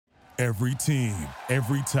Every team,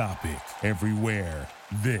 every topic, everywhere.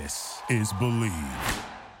 This is Believe.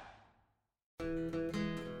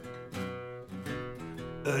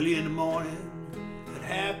 Early in the morning,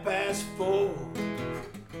 at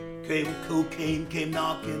 4:30, cocaine came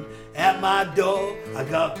knocking at my door. I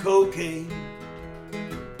got cocaine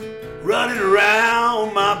running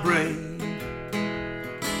around my brain.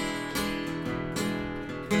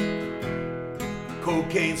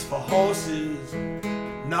 Cocaine's for horses,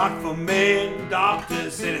 not for men. Doctor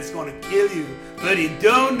said it's gonna kill you, but he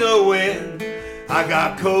don't know when. I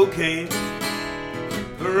got cocaine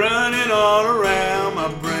running all around my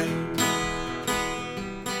brain.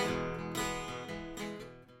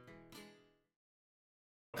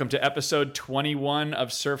 Welcome to episode 21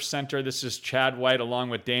 of Surf Center. This is Chad White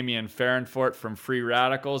along with Damian Farrenfort from Free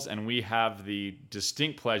Radicals, and we have the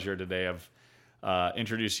distinct pleasure today of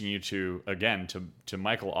introducing you to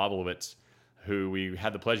Michael Oblowitz, who we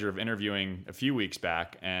had the pleasure of interviewing a few weeks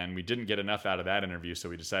back, and we didn't get enough out of that interview, so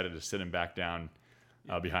we decided to sit him back down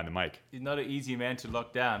behind the mic. He's not an easy man to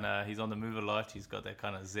lock down. He's on the move a lot. He's got that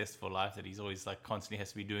kind of zest for life that he's always like constantly has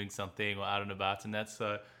to be doing something or out and about and that.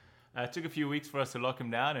 So it took a few weeks for us to lock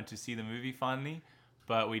him down and to see the movie finally,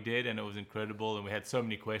 but we did, and it was incredible. And we had so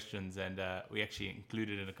many questions, and we actually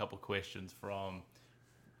included in a couple questions from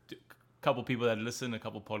a couple people that listen, a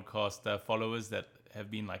couple podcast followers that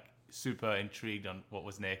have been like super intrigued on what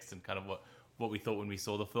was next and kind of what we thought when we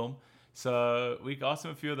saw the film. So we asked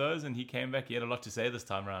him a few of those, and he came back. He had a lot to say this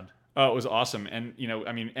time around. Oh, it was awesome. And,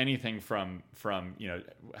 anything from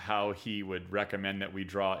how he would recommend that we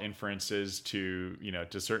draw inferences to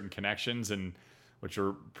certain connections, and which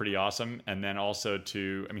were pretty awesome. And then also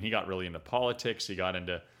he got really into politics. He got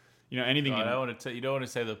into, anything. You don't want to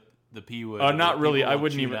say the P word. Oh, not really. I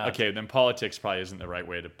wouldn't even. Okay, then politics probably isn't the right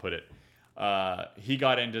way to put it. He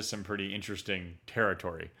got into some pretty interesting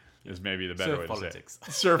territory. Is maybe the better way politics. to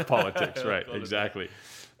say it. Surf politics, right? Exactly.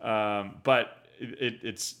 But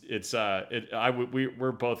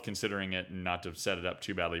we're both considering it, and not to set it up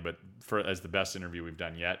too badly, but as the best interview we've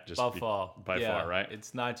done yet, by far, right?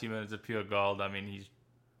 It's 90 minutes of pure gold. I mean,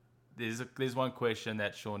 there's one question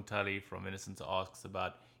that Sean Tully from Innocence asks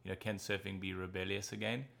about, can surfing be rebellious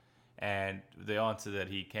again? And the answer that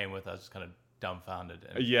he came with, I was just kind of dumbfounded.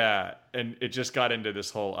 Yeah, and it just got into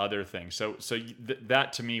this whole other thing. So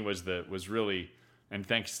that to me was really, and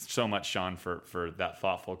thanks so much, Sean, for that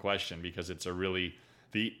thoughtful question, because it's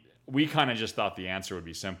we kind of just thought the answer would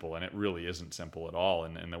be simple, and it really isn't simple at all.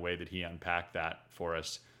 And the way that he unpacked that for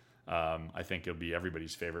us, I think it'll be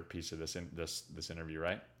everybody's favorite piece of this interview,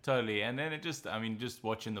 right? Totally. And then just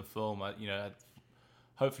watching the film,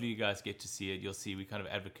 hopefully you guys get to see it. You'll see we kind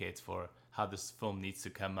of advocate for how this film needs to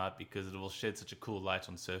come out, because it will shed such a cool light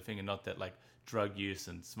on surfing, and not that like drug use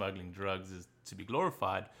and smuggling drugs is to be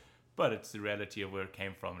glorified, but it's the reality of where it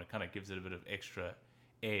came from, and it kind of gives it a bit of extra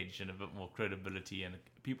edge and a bit more credibility and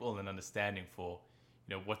people an understanding for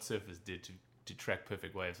what surfers did to track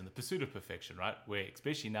perfect waves and the pursuit of perfection, right? Where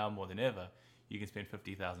especially now more than ever, you can spend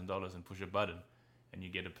 $50,000 and push a button and you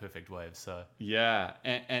get a perfect wave. So yeah,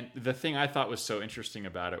 and the thing I thought was so interesting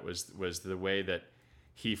about it was the way that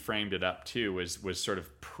he framed it up too, was sort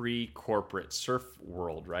of pre-corporate surf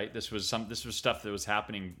world, right? This was stuff that was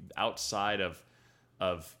happening outside of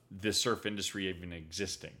the surf industry even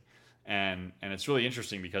existing, and it's really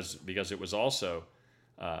interesting because it was also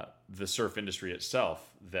the surf industry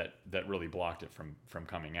itself that really blocked it from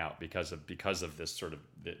coming out because of this sort of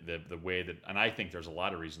the way that, and I think there's a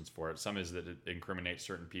lot of reasons for it. Some is that it incriminates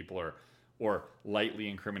certain people or lightly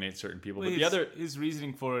incriminates certain people. Well, but his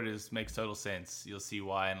reasoning for it makes total sense. You'll see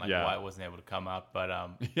why, and why it wasn't able to come out. But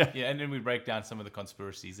and then we break down some of the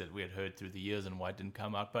conspiracies that we had heard through the years and why it didn't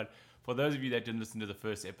come out. But for those of you that didn't listen to the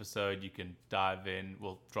first episode, you can dive in.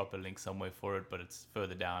 We'll drop a link somewhere for it, but it's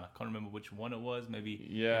further down. I can't remember which one it was.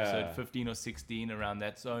 Maybe episode 15 or 16, around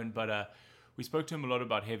that zone. But we spoke to him a lot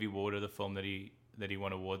about Heavy Water, the film that he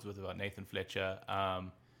won awards with, about Nathan Fletcher,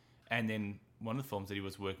 and then one of the films that he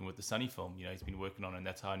was working with, the Sunny film, he's been working on, and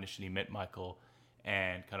that's how I initially met Michael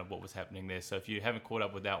and kind of what was happening there. So if you haven't caught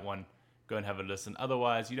up with that one, go and have a listen.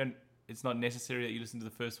 Otherwise, it's not necessary that you listen to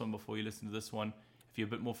the first one before you listen to this one. If you're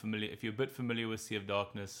a bit familiar with Sea of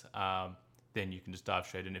Darkness, then you can just dive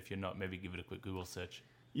straight in. If you're not, maybe give it a quick Google search.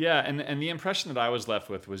 Yeah, and the impression that I was left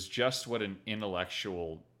with was just what an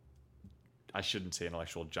intellectual, I shouldn't say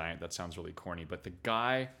intellectual giant, that sounds really corny, but the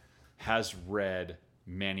guy has read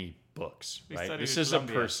many books, right? This is a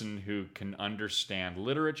person who can understand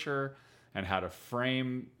literature and how to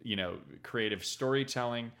frame, creative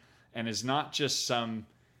storytelling, and is not just some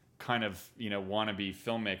kind of wannabe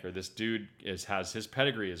filmmaker. This dude has his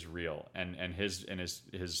pedigree is real, and his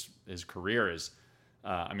career is.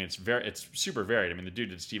 It's super varied. I mean, the dude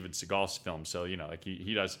did Steven Seagal's film, so like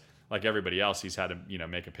he does, like everybody else, he's had to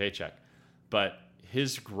make a paycheck, but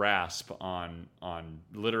his grasp on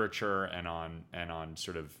literature and on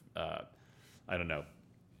sort of I don't know,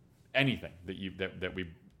 anything that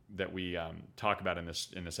we talk about in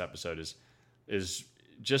this episode is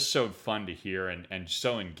just so fun to hear and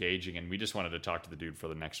so engaging, and we just wanted to talk to the dude for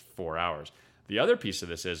the next 4 hours. The other piece of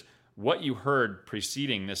this is what you heard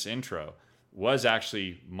preceding this intro was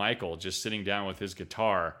actually Michael just sitting down with his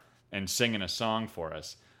guitar and singing a song for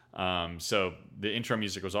us. So the intro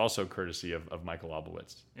music was also courtesy of Michael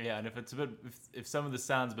Oblowitz. Yeah, and if some of the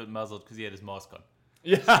sound's a bit muzzled because he had his mask on.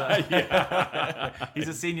 Yeah, so, yeah. He's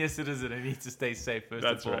a senior citizen and needs to stay safe first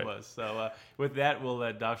and foremost. Right. So with that, we'll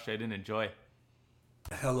dive straight in. Enjoy.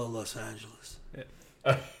 Hello, Los Angeles.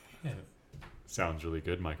 Yeah. Sounds really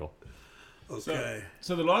good, Michael. Okay.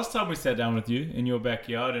 So the last time we sat down with you in your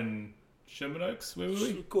backyard in Sherman Oaks, where were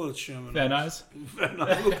we? We'll call it Sherman Van Oaks.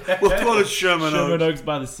 Nuys. We'll call it Sherman Oaks. Sherman Oaks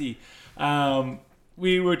by the sea.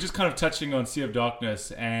 We were just kind of touching on Sea of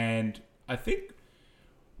Darkness, and I think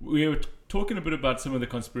we were talking a bit about some of the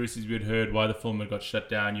conspiracies we had heard, why the film had got shut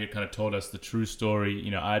down. You had kind of told us the true story.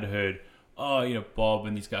 I'd heard, Bob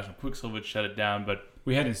and these guys from Quicksilver had shut it down, but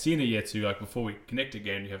we hadn't seen it yet, so like before we connect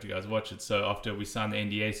again, you have to guys watch it. So after we signed the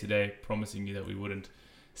NDA today, promising you that we wouldn't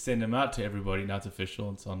send them out to everybody, now it's official,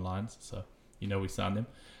 it's online, so we signed them,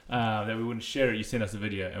 that we wouldn't share it. You sent us a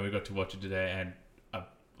video, and we got to watch it today, and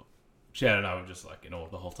Chad and I were just like in awe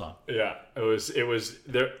the whole time. Yeah, it was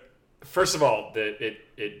there. First of all,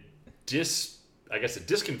 it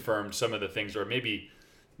disconfirmed some of the things, or maybe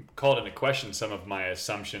called into question some of my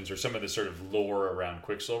assumptions or some of the sort of lore around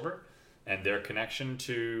Quicksilver and their connection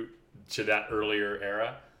to that earlier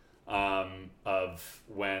era of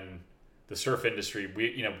when the surf industry,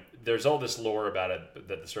 there's all this lore about it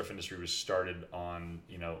that the surf industry was started on,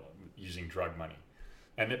 using drug money,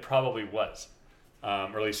 and it probably was, or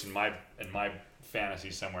at least in my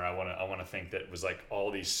fantasy somewhere, I want to think that it was like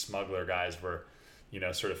all these smuggler guys were,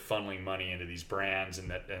 sort of funneling money into these brands, and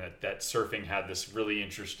that surfing had this really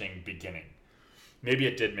interesting beginning. Maybe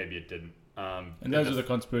it did, maybe it didn't. And those are the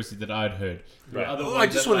conspiracies that I'd heard. Right. I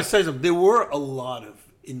just want to say something. There were a lot of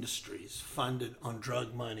industries funded on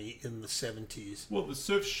drug money in the 70s. Well, the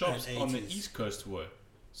surf shops on the East Coast were.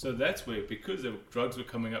 So that's where, because the drugs were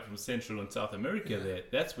coming up from Central and South America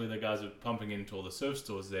that's where the guys were pumping into all the surf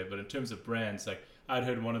stores there. But in terms of brands, like I'd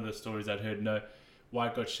heard one of the stories why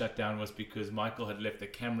it got shut down was because Michael had left the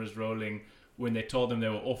cameras rolling when they told them they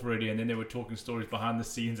were off already, and then they were talking stories behind the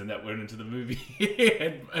scenes, and that went into the movie.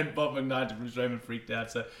 and Bob McKnight and Bruce Raymond freaked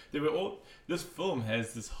out. So they were all. This film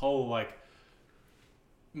has this whole like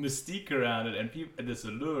mystique around it, and this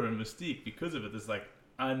allure and mystique because of it. This like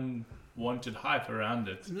unwanted hype around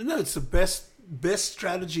it. No, it's the best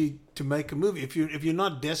strategy to make a movie. If you're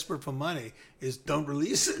not desperate for money, is don't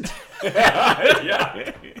release it.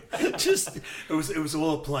 Yeah. Just it was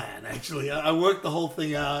all a plan. Actually, I worked the whole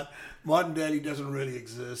thing out. Martin Daddy doesn't really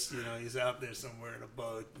exist. He's out there somewhere in a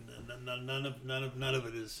boat. None of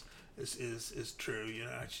it is true.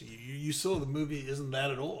 Actually, you saw the movie. Isn't that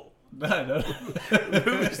at all? No.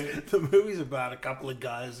 The movie's about a couple of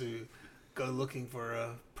guys who go looking for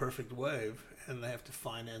a perfect wave, and they have to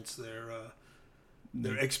finance their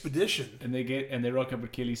expedition. And they rock up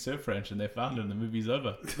at Kelly's Surf Ranch, and they found it, and the movie's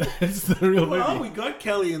over. That's the real movie. Well, we got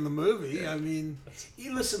Kelly in the movie. I mean,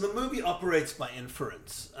 listen, the movie operates by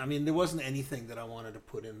inference. I mean, there wasn't anything that I wanted to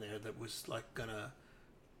put in there that was like gonna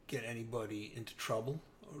get anybody into trouble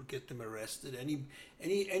or get them arrested.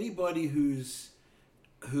 Anybody who's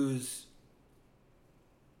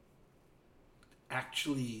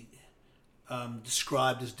actually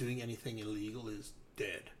described as doing anything illegal is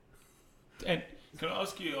dead. And can I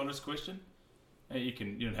ask you an honest question? And you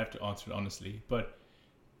don't have to answer it honestly, but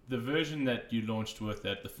the version that you launched with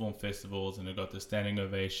at the film festivals and it got the standing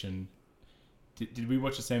ovation, did we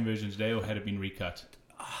watch the same version today, or had it been recut?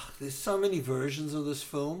 There's so many versions of this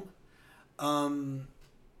film.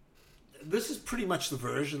 This is pretty much the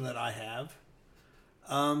version that I have.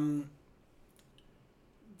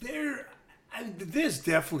 There's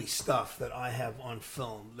definitely stuff that I have on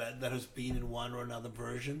film that has been in one or another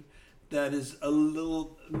version that is a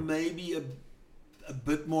little, maybe a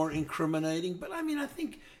bit more incriminating. But I mean, I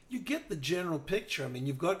think you get the general picture. I mean,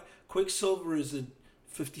 you've got Quicksilver is in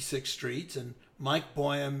 56th Street, and Mike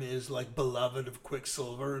Boyum is like beloved of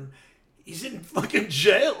Quicksilver, and he's in fucking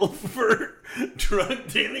jail for drug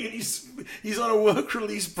dealing, and he's on a work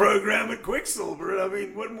release program at Quicksilver. I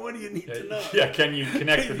mean, what more do you need to know? Yeah, can you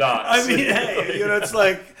connect the dots? I mean, hey, it's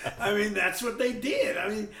like, I mean, that's what they did. I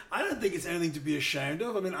mean, I don't think it's anything to be ashamed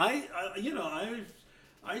of. I mean, I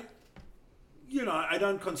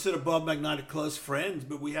don't consider Bob McKnight a close friend,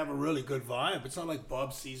 but we have a really good vibe. It's not like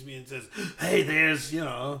Bob sees me and says, "Hey, there's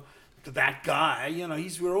that guy."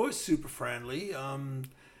 We're always super friendly.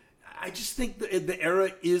 I just think the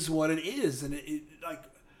era is what it is, and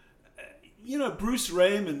Bruce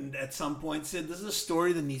Raymond at some point said, "This is a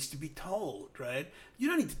story that needs to be told, right? You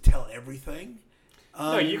don't need to tell everything."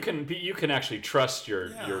 No, you can actually trust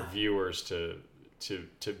your viewers to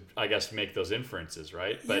I guess make those inferences,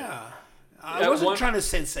 right? But yeah. I wasn't trying to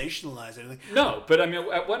sensationalize anything. No, but I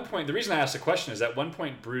mean, at one point, the reason I asked the question is at one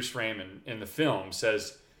point Bruce Raymond in the film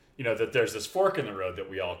says, that there's this fork in the road that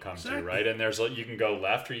we all come to, right? And you can go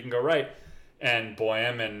left or you can go right. And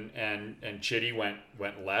Boyum and Chitty went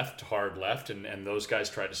left, hard left, and those guys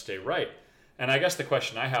tried to stay right. And I guess the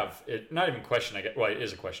question I have, not even a question, it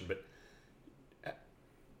is a question, but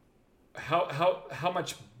how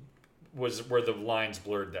much were the lines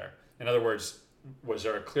blurred there? In other words, was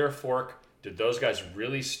there a clear fork? Did those guys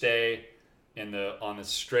really stay on the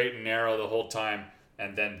straight and narrow the whole time?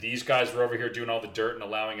 And then these guys were over here doing all the dirt and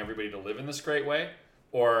allowing everybody to live in this great way?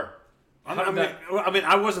 Or I mean,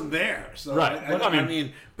 I wasn't there, so right. I know.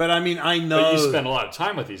 But you spent a lot of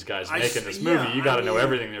time with these guys making this movie. You got to know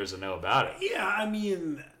everything there is to know about it. Yeah, I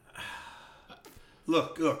mean,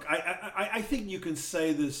 look. I think you can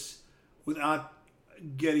say this without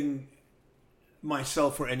getting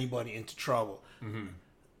myself or anybody into trouble. Mm-hmm.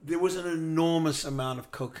 There was an enormous amount of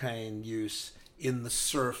cocaine use in the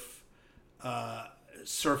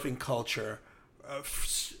surfing culture,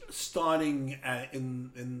 starting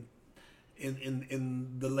in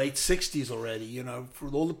the late 60s already, for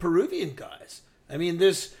all the Peruvian guys. I mean,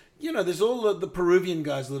 there's all the Peruvian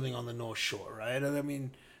guys living on the North Shore, right? And I mean,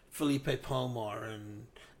 Felipe Pomar and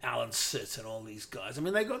Alan Sitz and all these guys. I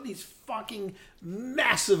mean, they got these fucking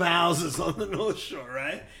massive houses on the North Shore,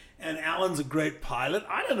 right? And Alan's a great pilot.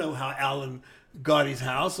 I don't know how Alan got his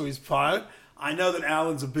house or his pilot. I know that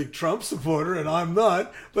Alan's a big Trump supporter and I'm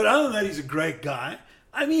not. But other than that, he's a great guy.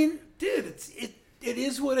 I mean, dude, it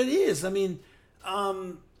is what it is. I mean,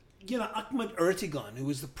 Ahmed Ertegun, who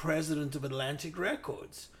was the president of Atlantic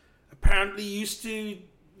Records, apparently used to,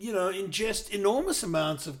 ingest enormous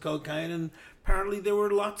amounts of cocaine, and apparently there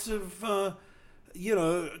were lots of,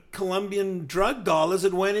 Colombian drug dollars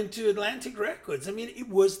that went into Atlantic Records. I mean, it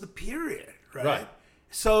was the period, right?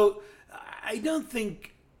 So I don't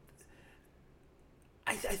think...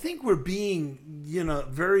 I think we're being,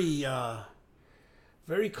 very...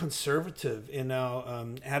 very conservative in our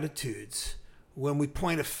attitudes when we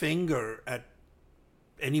point a finger at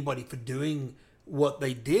anybody for doing what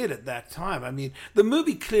they did at that time. I mean, the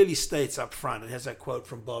movie clearly states up front, it has that quote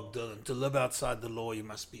from Bob Dylan, "To live outside the law, you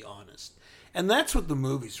must be honest." And that's what the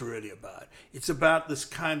movie's really about. It's about this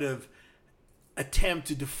kind of attempt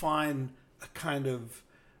to define a kind of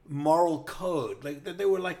moral code. Like they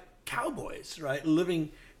were like cowboys, right?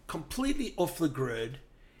 Living completely off the grid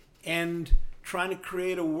and trying to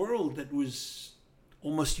create a world that was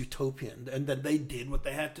almost utopian, and that they did what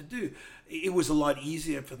they had to do. It was a lot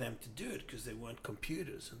easier for them to do it because they weren't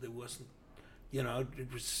computers, and there wasn't, they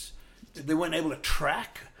weren't able to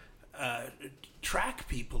track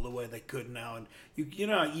people the way they could now. And you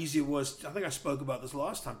know how easy it was. I think I spoke about this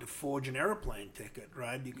last time, to forge an airplane ticket,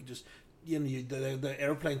 right? You could just, the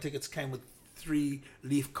airplane tickets came with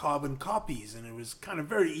 3-leaf carbon copies, and it was kind of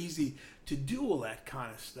very easy to do all that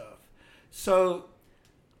kind of stuff. So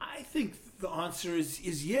I think the answer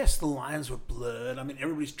is yes, the lines were blurred. I mean,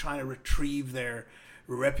 everybody's trying to retrieve their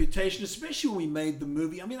reputation, especially when we made the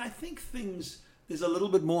movie. I mean, I think there's a little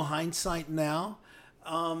bit more hindsight now.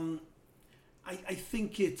 I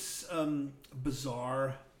think it's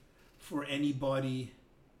bizarre for anybody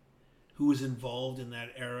who was involved in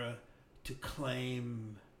that era to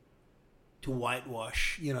claim to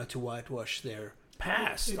whitewash their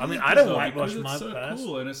past. I mean, I don't whitewash my past. It's so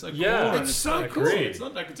cool, and it's like it's so cool. It's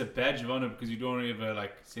not like it's a badge of honor because you don't ever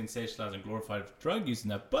like sensationalize and glorify drug use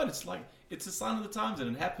and that, but it's like it's a sign of the times,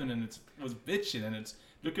 and it happened, and it was bitching, and it's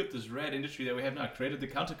look at this rad industry that we have now, created the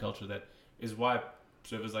counterculture that is why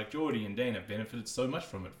servers like Geordie and Dana benefited so much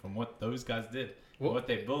from it, from what those guys did, what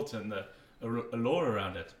they built, and the allure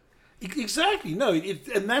around it. Exactly. No,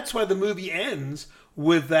 and that's why the movie ends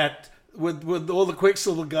with that with all the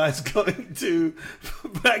Quicksilver guys going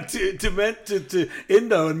back to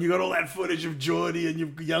Indo, and you got all that footage of Geordie and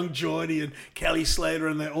you've young Geordie and Kelly Slater,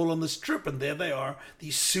 and they're all on this trip, and there they are,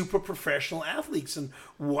 these super professional athletes, and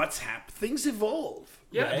what's happened? Things evolve.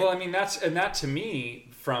 Yeah, right? well, I mean that to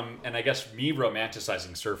me and I guess me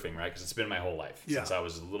romanticizing surfing, right? Because it's been my whole life since I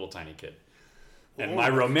was a little tiny kid. And my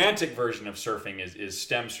romantic version of surfing is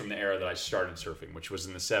stems from the era that I started surfing, which was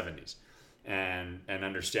in the 70s. And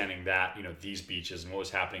understanding that, these beaches and what was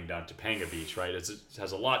happening down at Topanga Beach, right? It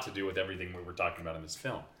has a lot to do with everything we were talking about in this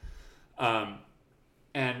film.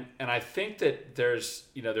 And I think that there's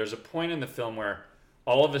a point in the film where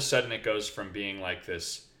all of a sudden it goes from being like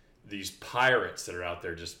these pirates that are out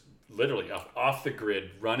there just literally off the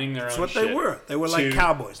grid, running their own shit. That's what they were. They were like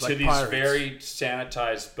cowboys, like pirates. To these very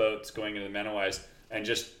sanitized boats going into the Menawais and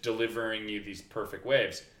just delivering you these perfect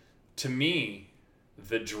waves. To me,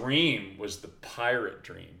 the dream was the pirate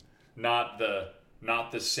dream, not the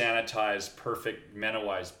sanitized, perfect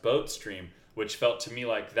Menawais boat stream, which felt to me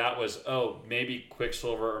like that was, maybe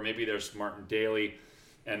Quicksilver, or maybe there's Martin Daly,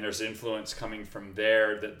 and there's influence coming from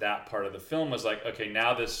there, that part of the film was like, okay,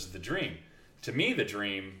 now this is the dream. To me, the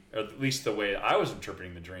dream, or at least the way I was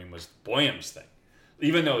interpreting the dream, was Boyum's thing.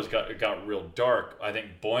 Even though it got real dark, I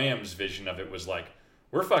think Boyum's vision of it was like,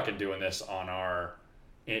 we're fucking doing this on our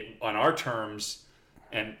terms,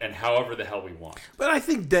 and however the hell we want. But I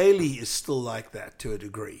think Daly is still like that to a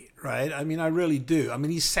degree, right? I mean, I really do. I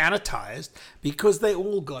mean, he's sanitized because they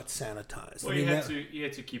all got sanitized. Well, he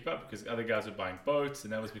had to keep up because other guys were buying boats,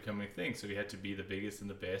 and that was becoming a thing. So he had to be the biggest and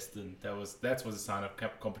the best, and that was a sign of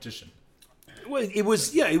competition. Well,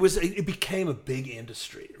 it became a big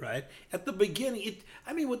industry, right? At the beginning,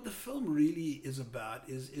 what the film really is about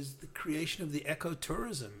is the creation of the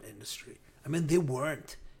ecotourism industry. I mean, there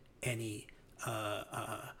weren't any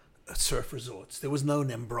surf resorts. There was no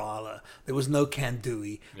Nembrala. There was no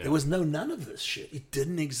Kandui. Yeah. There was none of this shit. It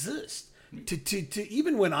didn't exist. To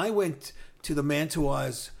even when I went to the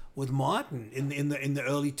Mentawais with Martin in the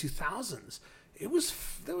early 2000s, there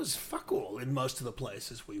was fuck all in most of the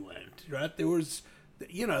places we went. Right? There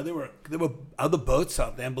were other boats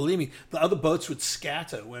out there, and believe me, the other boats would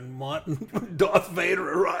scatter when Darth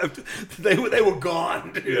Vader arrived. They were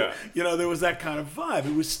gone. Yeah. There was that kind of vibe.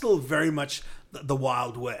 It was still very much the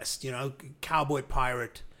Wild West. Cowboy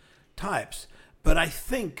pirate types. But I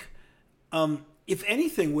think, if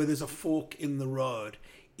anything, where there's a fork in the road,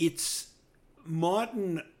 it's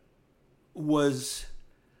Martin was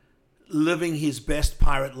living his best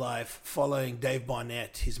pirate life, following Dave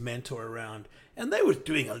Barnett, his mentor, around. And they were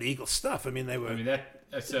doing illegal stuff. I mean, they were...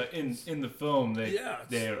 So in the film,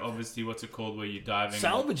 they're obviously, what's it called, where you're diving...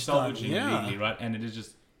 Salvaging, illegally, right? And it is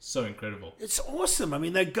just so incredible. It's awesome. I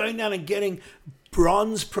mean, they're going down and getting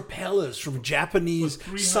bronze propellers from Japanese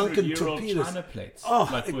sunken torpedoes. China plates.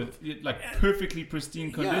 With perfectly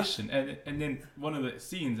pristine condition. Yeah. And then one of the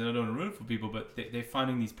scenes, and I don't want to ruin it for people, but they're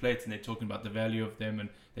finding these plates and they're talking about the value of them, and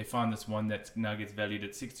they find this one that now gets valued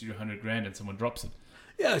at 60 to 100 grand, and someone drops it.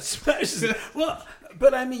 Yeah, it smashes. Well,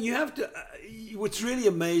 but I mean, you have to... what's really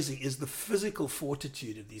amazing is the physical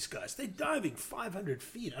fortitude of these guys. They're diving 500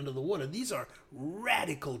 feet under the water. These are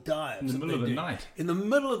radical dives. In the middle of the night. In the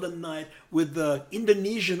middle of the night, with the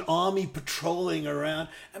Indonesian army patrolling around.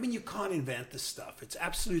 I mean, you can't invent this stuff. It's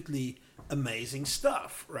absolutely amazing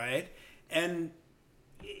stuff, right? And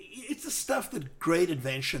it's the stuff that great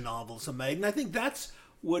adventure novels are made. And I think that's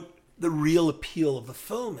what the real appeal of the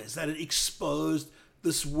film is, that it exposed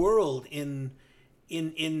this world in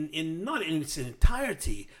not in its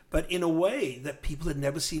entirety, but in a way that people had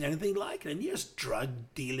never seen anything like it. And yes, drug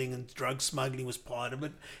dealing and drug smuggling was part of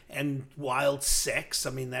it, and wild sex. I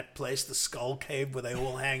mean, that place, the Skull Cave, where they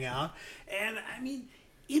all hang out. And I mean,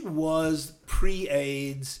 it was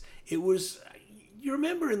pre-AIDS. It was, you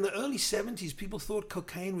remember in the early 70s, people thought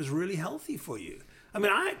cocaine was really healthy for you. I mean,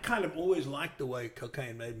 I kind of always liked the way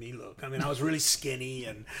cocaine made me look. I mean, I was really skinny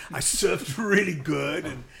and I surfed really good.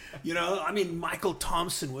 And, I mean, Michael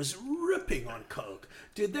Thompson was ripping on coke.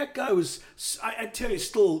 Dude, that guy was, I tell you,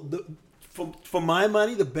 still, for my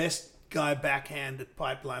money, the best guy backhanded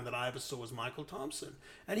pipeline that I ever saw was Michael Thompson.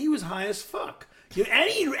 And he was high as fuck. And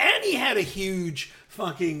he had a huge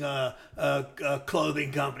fucking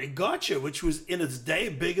clothing company, Gotcha, which was in its day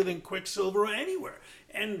bigger than Quicksilver or anywhere.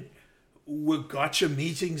 And were Gotcha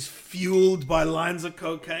meetings fueled by lines of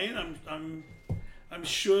cocaine? I'm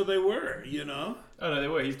sure they were, Oh no, they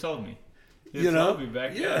were. He told me. He told me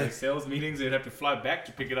back then. Like sales meetings, they'd have to fly back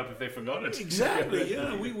to pick it up if they forgot it. Exactly.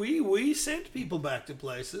 Yeah, we sent people back to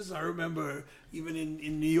places. I remember even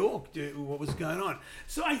in New York what was going on.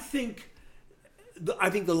 So I think I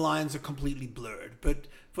think the lines are completely blurred. But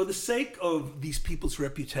for the sake of these people's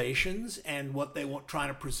reputations and what they want trying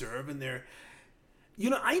to preserve and their,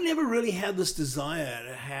 I never really had this desire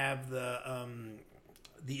to have the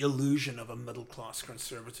illusion of a middle class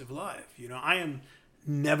conservative life. I am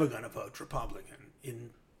never going to vote Republican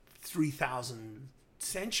in 3,000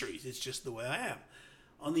 centuries. It's just the way I am.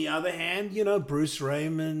 On the other hand, Bruce,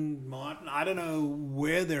 Raymond, Martin, I don't know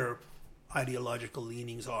where their ideological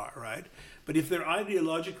leanings are, right? But if their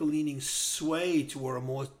ideological leanings sway toward a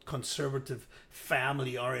more conservative,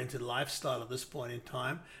 family-oriented lifestyle at this point in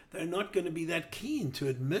time, they're not going to be that keen to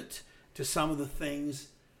admit to some of the things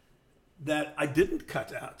that I didn't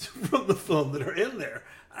cut out from the film that are in there.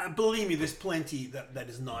 Believe me, there's plenty that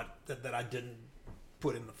is not that I didn't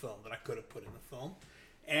put in the film that I could have put in the film,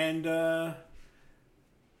 and I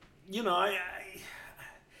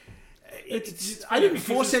didn't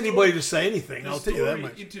force anybody to say anything. I'll tell you that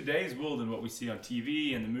much. In today's world and what we see on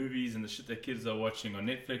TV and the movies and the shit that kids are watching on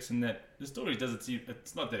Netflix, and that the story doesn't seem,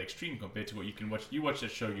 it's not that extreme compared to what you can watch. You watch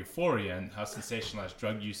that show Euphoria and how sensationalized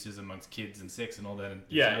drug use is amongst kids and sex and all that. And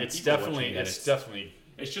it's definitely it's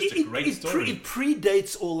just a great story. It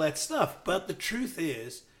predates all that stuff, but the truth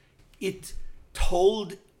is, it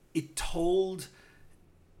told it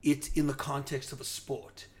in the context of a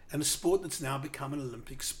sport, and a sport that's now become an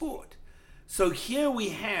Olympic sport. So here we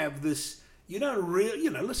have this,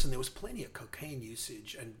 listen, there was plenty of cocaine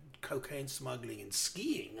usage and cocaine smuggling and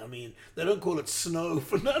skiing. I mean, they don't call it snow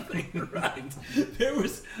for nothing, right? There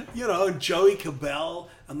was, Joey Cabell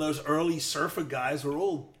and those early surfer guys were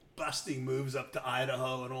all busting moves up to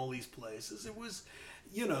Idaho and all these places. It was,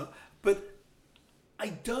 but I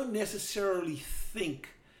don't necessarily think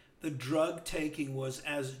the drug taking was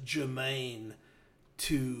as germane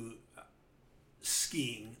to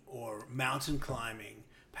skiing or mountain climbing,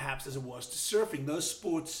 perhaps, as it was to surfing. Those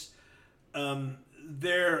sports,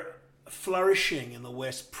 their flourishing in the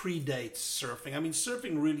West predates surfing. I mean,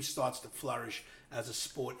 surfing really starts to flourish as a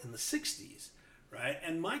sport in the 60s, right?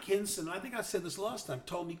 And Mike Henson, I think I said this last time,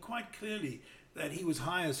 told me quite clearly that he was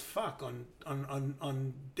high as fuck on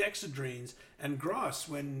dexedrines and grass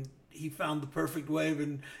when he found the perfect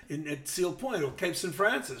wave at Seal Point or Cape St.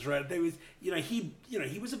 Francis, right? They was, he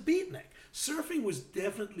was a beatnik. Surfing was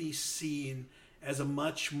definitely seen as a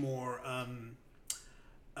much more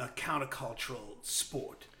a countercultural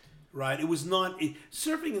sport, right? It was not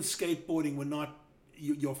surfing and skateboarding were not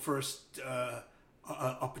your first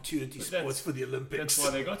opportunity sports for the Olympics. That's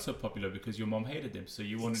why they got so popular, because your mom hated them, so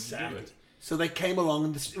you wanted to do it. So they came along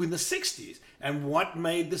in the 60s, and what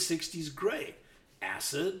made the 60s great?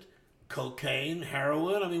 Acid, cocaine,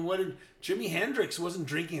 heroin. I mean, Jimi Hendrix wasn't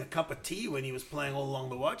drinking a cup of tea when he was playing All Along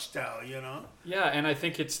the Watchtower, Yeah, and I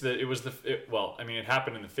think it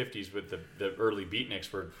happened in the 50s with the early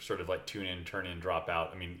beatniks were sort of like tune in, turn in, drop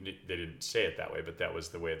out. I mean, they didn't say it that way, but that was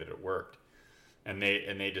the way that it worked. And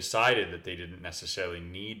they decided that they didn't necessarily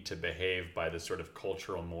need to behave by the sort of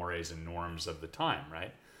cultural mores and norms of the time,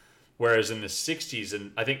 right? Whereas in the 60s,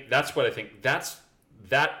 and I think that's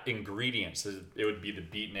that ingredients, it would be the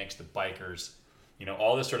beatniks, the bikers,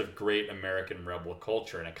 all this sort of great American rebel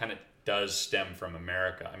culture. And it kind of does stem from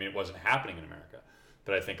America. I mean, it wasn't happening in America,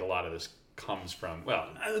 but I think a lot of this comes from,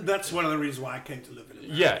 that's one of the reasons why I came to live in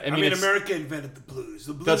America. Yeah, I mean America invented the blues.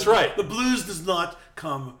 That's right. The blues does not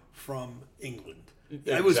come from England.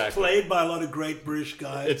 Exactly. It was played by a lot of great British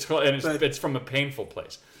guys. It's from a painful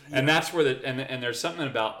place. Yeah. And that's where and there's something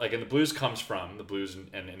about, like, and the blues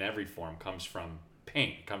and in every form comes from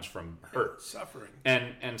pain, comes from hurt, suffering,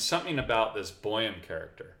 and something about this Boyum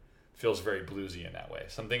character feels very bluesy in that way.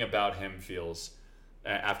 Something about him feels,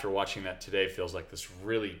 after watching that today, feels like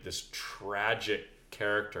this tragic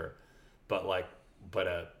character, but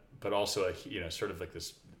also sort of like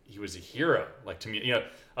this. He was a hero, like, to me. I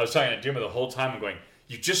was talking to Duma the whole time. I'm going,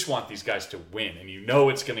 you just want these guys to win, and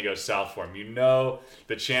it's going to go south for them.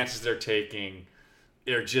 The chances they're taking,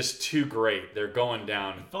 they're just too great. They're going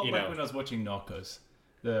down. It felt like when I was watching Narcos,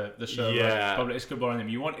 the show. Yeah. Pablo Escobar and them.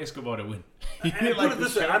 You want Escobar to win. Put it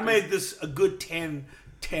this way, I made this a good 10,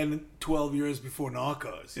 12 years before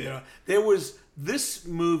Narcos. This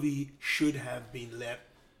movie should have been let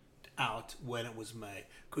out when it was made,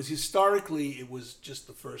 because historically it was just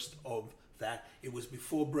the first of that. It was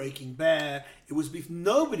before Breaking Bad. It was before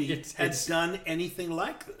nobody had done anything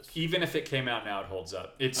like this. Even if it came out now, it holds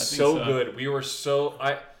up. It's so good. We were so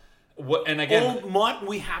and again, Martin,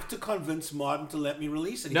 we have to convince Martin to let me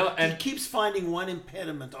release it. He keeps finding one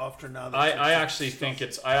impediment after another. I actually think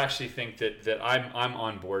that I'm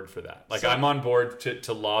on board for that. Like, I'm on board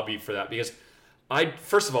to lobby for that, because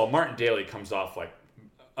first of all, Martin Daly comes off like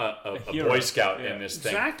a Boy Scout in this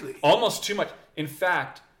thing. Exactly. Almost too much. In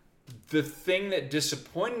fact, the thing that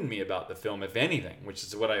disappointed me about the film, if anything, which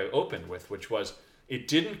is what I opened with, which was it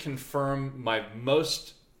didn't confirm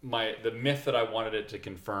the myth that I wanted it to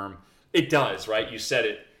confirm. It does, right? You said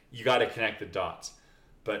it. You got to connect the dots.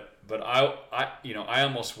 But I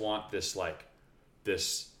almost want this.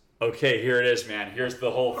 Okay, here it is, man. Here's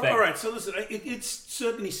the whole thing. All right, so listen, it's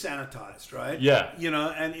certainly sanitized, right? Yeah.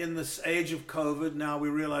 And in this age of COVID, now we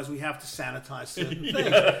realize we have to sanitize certain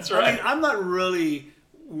things. That's right. I mean, I'm not really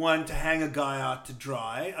one to hang a guy out to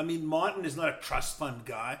dry. I mean, Martin is not a trust fund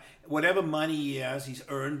guy. Whatever money he has, he's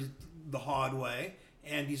earned the hard way,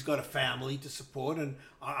 and he's got a family to support, and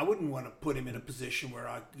I wouldn't want to put him in a position where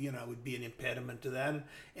I would be an impediment to that.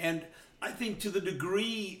 And I think to the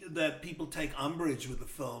degree that people take umbrage with the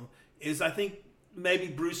film is I think maybe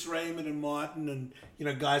Bruce Raymond and Martin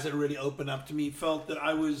and guys that really open up to me felt that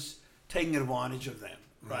I was taking advantage of them,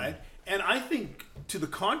 right? And I think to the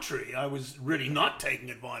contrary, I was really not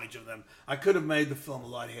taking advantage of them. I could have made the film a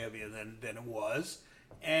lot heavier than it was,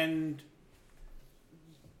 and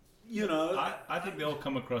I think they all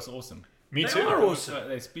come across awesome. Me too. They are awesome.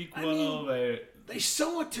 They speak well. They're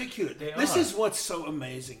so articulate. This is what's so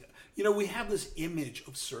amazing. We have this image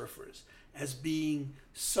of surfers as being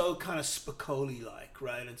so kind of Spicoli-like,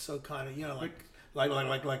 right? And so kind of, like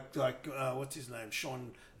what's his name?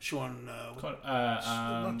 Sean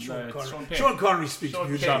Connery speaks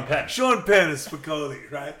Sean Penn. Sean Penn is Spicoli,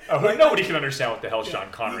 right? Nobody can understand what the hell Sean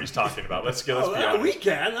Connery's talking about. Let's be honest. We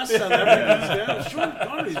can. That's South Africans. Sean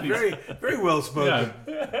Connery's very, very well spoken.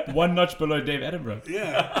 Yeah. One notch below Dave Attenborough.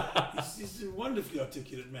 Yeah, he's a wonderfully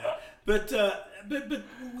articulate man. But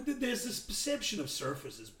there's this perception of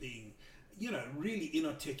surfers as being, really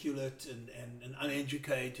inarticulate and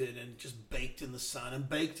uneducated and just baked in the sun and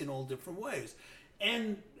baked in all different ways.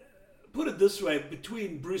 And put it this way,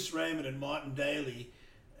 between Bruce Raymond and Martin Daly,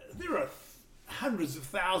 there are hundreds of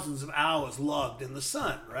thousands of hours logged in the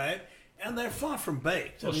sun, right? And they're far from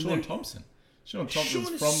baked. Well, Sean Thompson's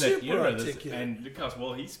from that era, and look how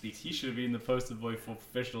well he speaks. He should have been the poster boy for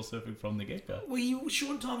professional surfing from the get-go. Well,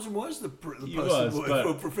 Sean Thompson was the poster boy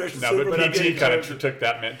for professional surfing. But PT kind of took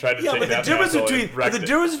that, tried to take that mantle and the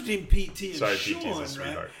difference between PT and Sean, PT's a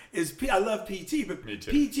sweetheart. Is I love PT, but Me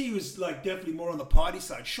too. PT was definitely more on the party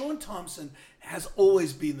side. Sean Thompson has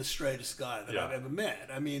always been the straightest guy that I've ever met.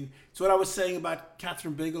 I mean, it's what I was saying about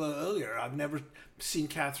Catherine Bigelow earlier. I've never seen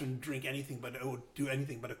Catherine drink anything or do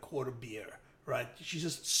anything but a quart of beer. Right, she's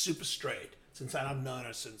just super straight. Since I've known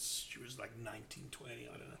her since she was like 19, 20,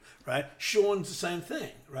 I don't know. Right, Sean's the same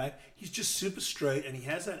thing. Right, he's just super straight, and he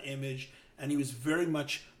has that image, and he was very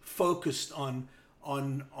much focused on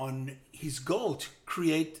his goal to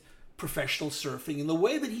create professional surfing in the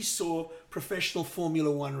way that he saw professional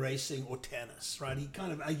Formula One racing or tennis. Right,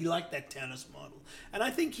 he liked that tennis model, and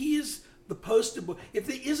I think he is the poster boy. If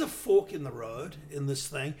there is a fork in the road in this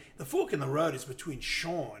thing, the fork in the road is between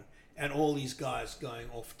Sean and all these guys going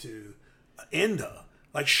off to Endo.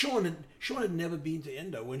 Like Sean had never been to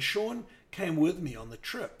Endo. When Sean came with me on the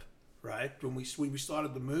trip, right, when we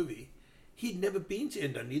started the movie, he'd never been to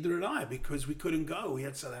Endo, neither had I, because we couldn't go. We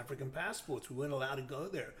had South African passports. We weren't allowed to go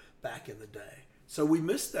there back in the day. So we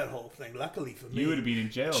missed that whole thing, luckily for me. You would have been in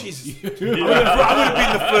jail. Jesus. I would have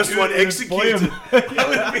been the first one executed. I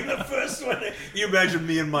would have been the first one. You imagine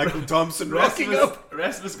me and Michael Thompson rocking up.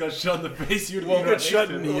 Rasmus got shot in the face. You'd get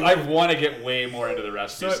shot in the I want to get way more into the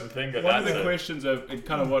Rasmussen thing. But one of the questions of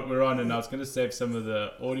kind of what we're on, and I was going to save some of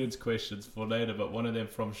the audience questions for later, but one of them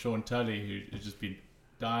from Sean Tully, who has just been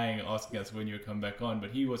dying asking us when you would come back on, but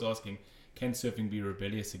he was asking, can surfing be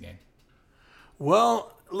rebellious again?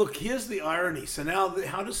 Well, look, here's the irony. So now,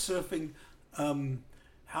 how does surfing,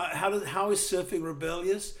 how is surfing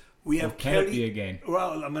rebellious? We have can it be again?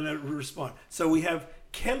 Well, I'm going to respond. So we have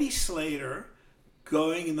Kelly Slater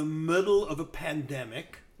going in the middle of a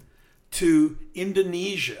pandemic to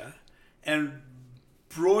Indonesia and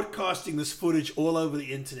broadcasting this footage all over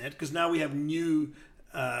the internet, because now we have new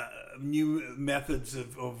methods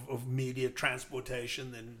of media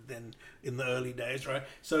transportation than in the early days, right?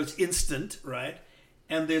 So it's instant, right?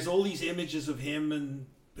 And there's all these images of him and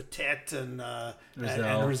Patet and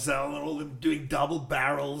Rizal and all them doing double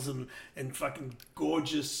barrels and fucking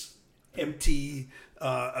gorgeous empty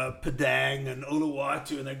Padang and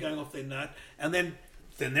Uluwatu, and they're going off their nut. And then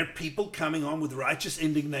there are people coming on with righteous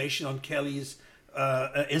indignation on Kelly's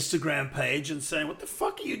Instagram page and saying, what the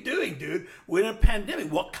fuck are you doing, dude? We're in a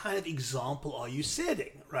pandemic. What kind of example are you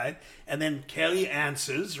setting, right? And then Kelly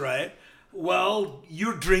answers, right, well,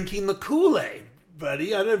 you're drinking the Kool-Aid,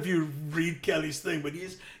 buddy. I don't know if you read Kelly's thing, but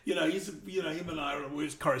he's him and I were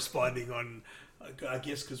always corresponding I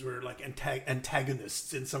guess because we're like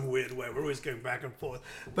antagonists in some weird way. We're always going back and forth.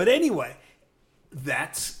 But anyway,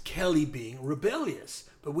 that's Kelly being rebellious.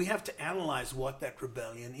 But we have to analyze what that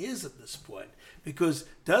rebellion is at this point. Because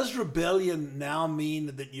does rebellion now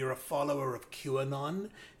mean that you're a follower of QAnon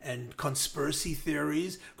and conspiracy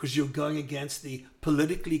theories because you're going against the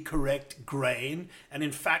politically correct grain? And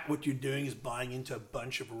in fact, what you're doing is buying into a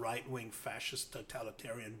bunch of right-wing fascist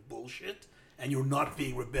totalitarian bullshit? And you're not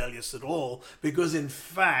being rebellious at all, because in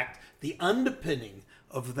fact, the underpinning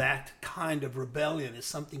of that kind of rebellion is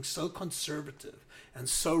something so conservative and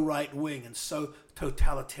so right-wing and so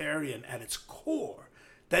totalitarian at its core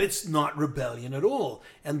that it's not rebellion at all.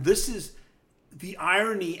 And this is the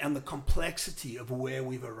irony and the complexity of where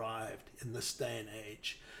we've arrived in this day and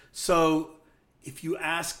age. So if you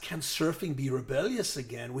ask, can surfing be rebellious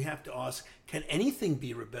again? We have to ask, can anything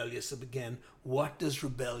be rebellious again? What does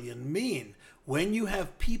rebellion mean? When you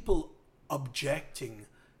have people objecting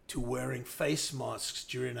to wearing face masks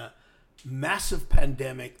during a massive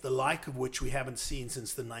pandemic, the like of which we haven't seen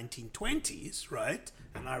since the 1920s, right?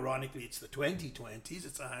 And ironically, it's the 2020s,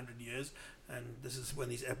 it's 100 years, and this is when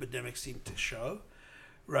these epidemics seem to show,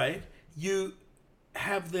 right? You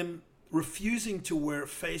have them refusing to wear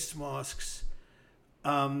face masks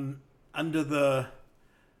under the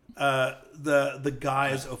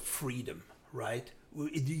guise of freedom, right?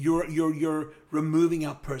 You're removing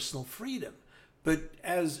our personal freedom. But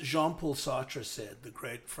as Jean-Paul Sartre said, the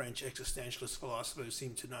great French existentialist philosopher who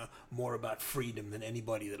seemed to know more about freedom than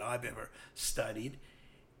anybody that I've ever studied,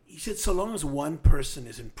 he said, so long as one person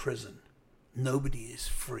is in prison, nobody is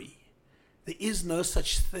free. There is no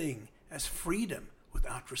such thing as freedom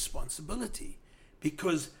without responsibility,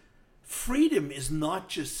 because freedom is not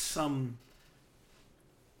just some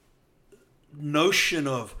notion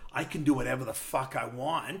of I can do whatever the fuck I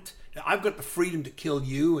want. I've got the freedom to kill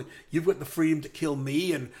you, and you've got the freedom to kill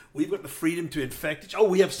me, and we've got the freedom to infect each other. Oh,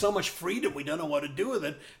 we have so much freedom, we don't know what to do with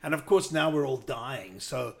it. And of course, now we're all dying.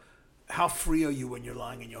 So how free are you when you're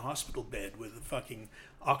lying in your hospital bed with a fucking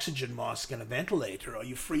oxygen mask and a ventilator? Are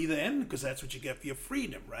you free then? Because that's what you get for your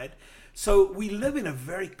freedom, right? So we live in a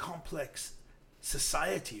very complex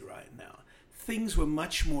society right now. Things were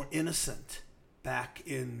much more innocent back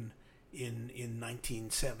in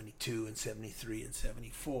 1972 and 73 and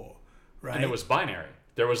 74, right? And it was binary.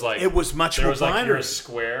 There was like it was much more binary. Like you're a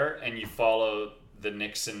square and you follow the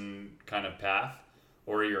Nixon kind of path,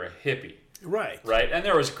 or you're a hippie. Right. Right. And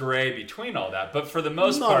there was gray between all that, but for the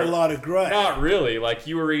most part, not a lot of gray. Not really. Like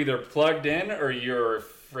you were either plugged in or you're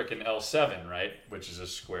freaking L7, right? Which is a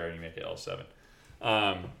square, and you make it L7.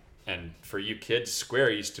 And for you kids,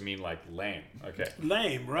 square used to mean like lame. Okay.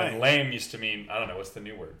 Lame, right. And lame used to mean, I don't know, what's the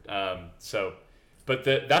new word? But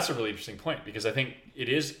that's a really interesting point, because I think it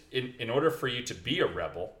is, in order for you to be a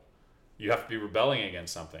rebel, you have to be rebelling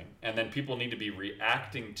against something. And then people need to be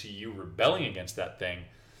reacting to you rebelling against that thing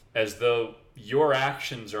as though your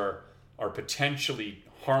actions are potentially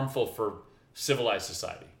harmful for civilized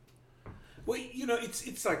society. Well, you know,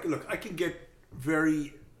 it's like, look, I can get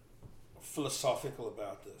very philosophical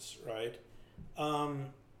about this, right?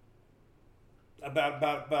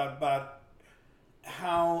 About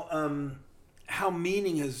how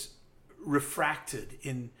meaning is refracted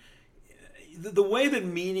in the way that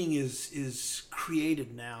meaning is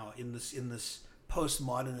created now in this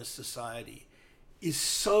postmodernist society is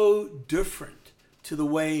so different to the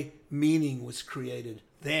way meaning was created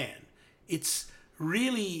then. It's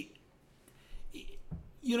really,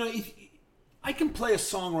 you know, if I can play a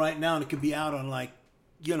song right now and it could be out on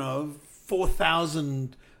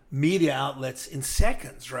 4,000 media outlets in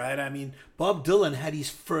seconds, right? I mean, Bob Dylan had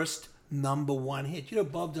his first number one hit. You know,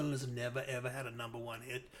 Bob Dylan has never ever had a number one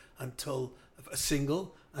hit until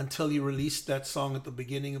he released that song at the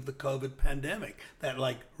beginning of the COVID pandemic. That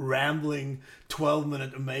rambling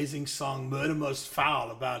 12-minute amazing song, Murder Most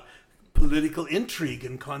Foul, about political intrigue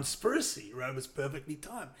and conspiracy, right? It was perfectly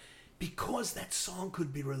timed. Because that song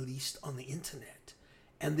could be released on the internet.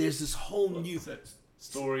 And there's this whole new... It's that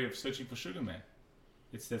story of Searching for Sugar Man.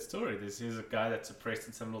 It's that story. Here's a guy that's suppressed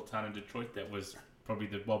in some little town in Detroit that was probably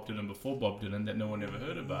the Bob Dylan before Bob Dylan that no one ever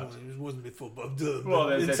heard about. It wasn't before Bob Dylan. Well,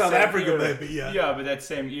 in South Africa, era, maybe, yeah. Yeah, but that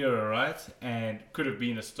same era, right? And could have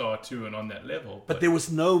been a star too and on that level. But there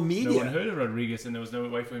was no media. No one heard of Rodriguez, and there was no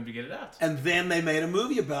way for him to get it out. And then they made a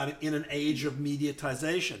movie about it in an age of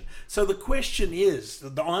mediatization. So the question is,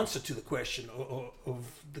 the answer to the question of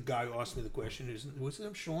the guy who asked me the question, what's his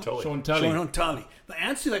name? Sean Tully. Sean Tully. The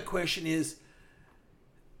answer to that question is,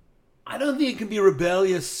 I don't think it can be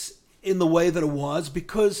rebellious in the way that it was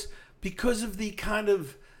because of the kind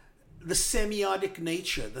of the semiotic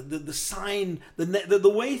nature, the sign, the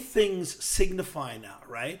way things signify now,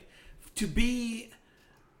 right? To be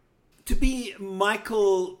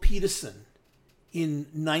Michael Peterson in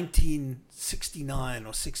 1969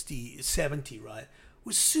 or 70, right,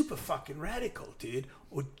 was super fucking radical, dude.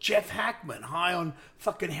 Or Jeff Hackman, high on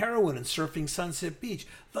fucking heroin and surfing Sunset Beach.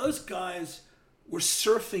 Those guys were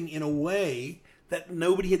surfing in a way that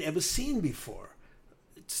nobody had ever seen before.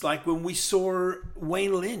 It's like when we saw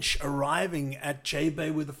Wayne Lynch arriving at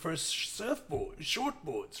J-Bay with the first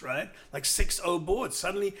shortboards, right? Like 6.0 boards.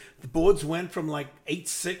 Suddenly the boards went from like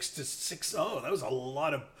 8.6 to 6.0. That was a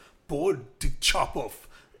lot of board to chop off,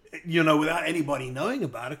 without anybody knowing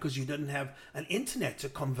about it, because you didn't have an internet to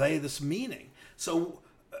convey this meaning. So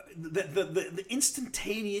the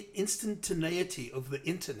instantaneity of the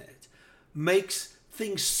internet makes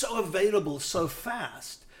things so available so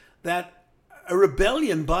fast that a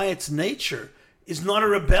rebellion by its nature is not a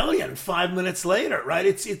rebellion 5 minutes later, right?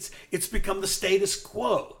 It's become the status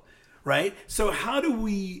quo, right? So how do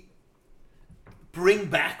we bring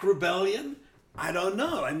back rebellion? I don't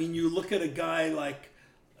know. I mean, you look at a guy like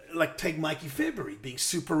take Mikey February being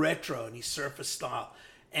super retro and he's surfer style,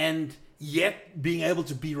 and yet being able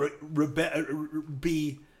to be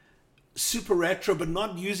super retro, but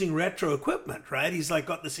not using retro equipment, right? He's like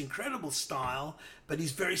got this incredible style, but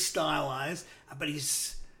he's very stylized, but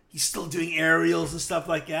he's still doing aerials and stuff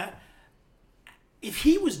like that. If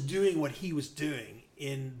he was doing what he was doing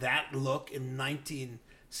in that look in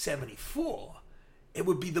 1974, it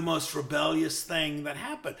would be the most rebellious thing that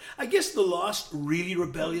happened. I guess the last really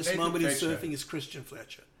rebellious Nathan moment Fletcher. in surfing is Christian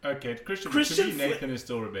Fletcher. Okay, Christian Nathan is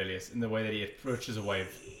still rebellious in the way that he approaches a wave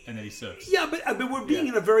and that he surfs. Yeah, but we're being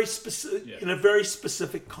in a very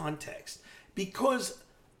specific context, because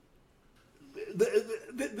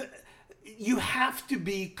you have to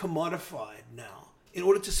be commodified now in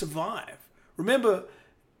order to survive. Remember,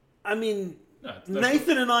 I mean,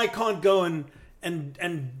 Nathan and I can't go and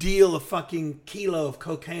deal a fucking kilo of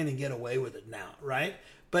cocaine and get away with it now, right?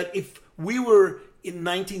 But if we were in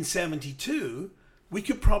 1972, we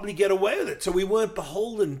could probably get away with it. So we weren't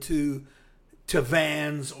beholden to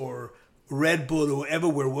Vans or Red Bull or whatever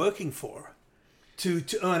we're working for to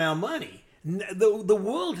earn our money. The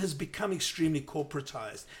world has become extremely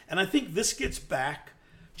corporatized. And I think this gets back,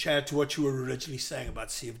 Chad, to what you were originally saying about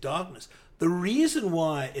Sea of Darkness. The reason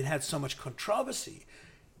why it had so much controversy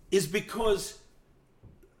is because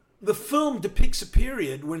the film depicts a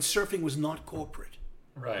period when surfing was not corporate.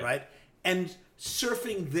 Right? And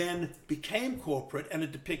surfing then became corporate, and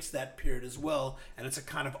it depicts that period as well, and it's a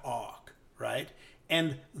kind of arc, right?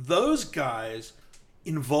 And those guys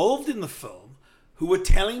involved in the film who were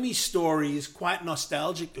telling me stories quite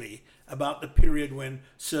nostalgically about the period when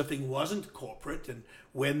surfing wasn't corporate and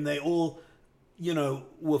when they all,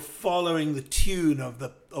 were following the tune of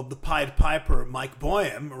the Pied Piper, Mike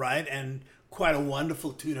Boehm, right? And quite a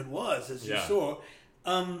wonderful tune it was, as you saw,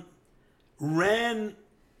 ran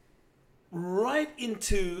right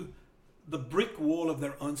into the brick wall of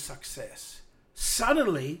their own success.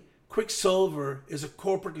 Suddenly, Quicksilver is a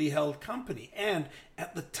corporately held company. And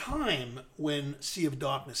at the time when Sea of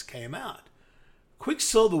Darkness came out,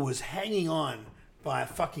 Quicksilver was hanging on by a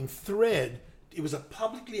fucking thread. It was a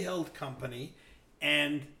publicly held company,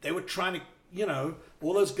 and they were trying to,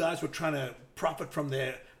 all those guys were trying to profit from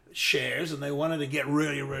their shares, and they wanted to get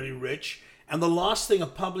really, really rich. And the last thing a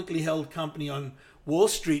publicly held company on Wall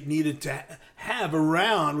Street needed to have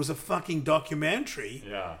around was a fucking documentary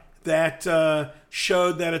that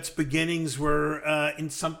showed that its beginnings were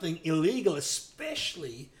in something illegal,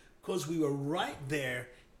 especially because we were right there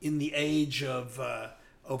in the age of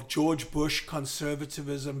George Bush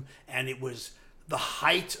conservatism, and it was the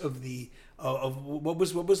height of the what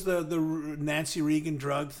was the Nancy Reagan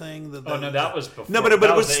drug thing? That was before. No, but it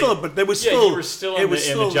was still. But there was still. You were still in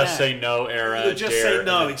the Just Say No era. The Just Say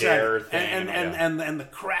No, exactly. Thing, and the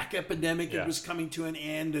crack epidemic, it was coming to an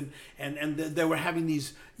end, and they were having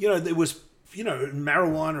these. There was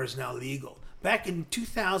marijuana is now legal. Back in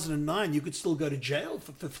 2009, you could still go to jail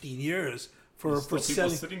for 15 years. For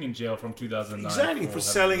selling, sitting in jail from 2009. Exactly, for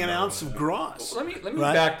selling an ounce of grass. Well, let me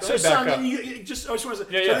right? back So, up. I just want to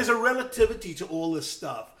say, so there's a relativity to all this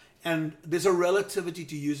stuff, and there's a relativity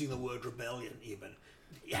to using the word rebellion even.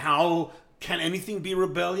 How can anything be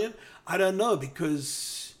rebellion? I don't know,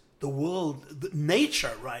 because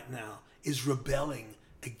nature right now is rebelling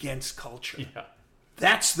against culture. Yeah.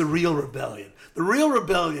 That's the real rebellion. The real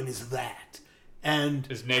rebellion is that. And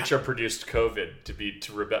is nature produced COVID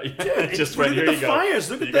to rebel? Yeah, just look right at here. The fires.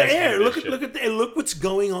 Look at the air. Look at the look what's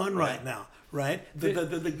going on right now. Right,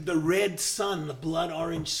 the red sun, the blood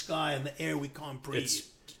orange sky, and the air we can't breathe.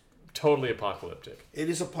 totally apocalyptic. It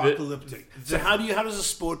is apocalyptic. So how does a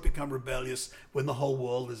sport become rebellious when the whole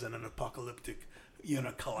world is in an apocalyptic,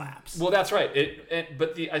 collapse? Well, that's right.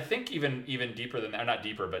 I think even deeper than that, not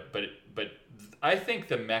deeper, but I think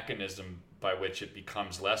the mechanism by which it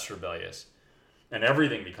becomes less rebellious, and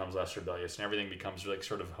everything becomes less rebellious, and everything becomes like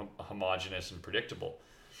sort of homogenous and predictable,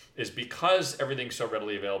 is because everything's so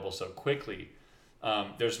readily available so quickly.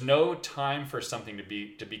 There's no time for something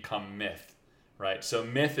to become myth, right? So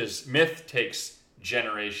myth takes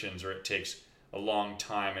generations, or it takes a long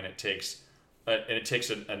time, and it takes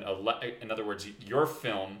in other words, your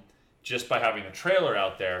film, just by having the trailer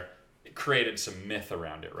out there, it created some myth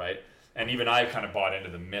around it, right? And even I kind of bought into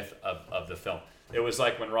the myth of the film. It was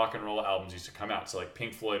like when rock and roll albums used to come out. So like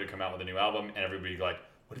Pink Floyd would come out with a new album, and everybody would be like,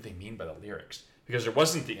 what do they mean by the lyrics? Because there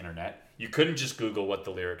wasn't the internet. You couldn't just Google what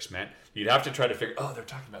the lyrics meant. You'd have to try to figure, they're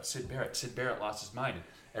talking about Syd Barrett. Syd Barrett lost his mind.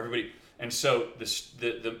 And so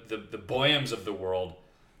the Boyums of the world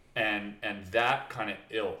and that kind of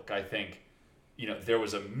ilk, I think, there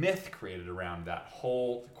was a myth created around that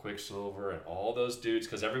whole Quicksilver and all those dudes,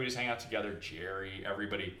 because everybody's hanging out together, Jerry,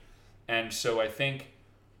 everybody. And so I think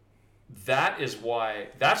that's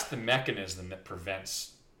the mechanism that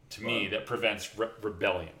prevents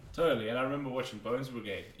rebellion. Totally. And I remember watching Bones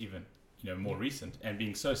Brigade, even, more recent, and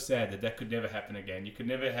being so sad that could never happen again. You could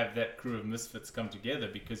never have that crew of misfits come together,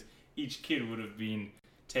 because each kid would have been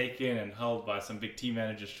taken and held by some big team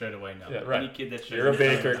manager straight away now. Yeah, right. Any kid that you're a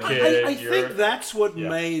Baker kid. I think that's what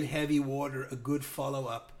made Heavy Water a good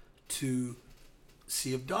follow-up to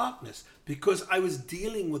Sea of Darkness, because I was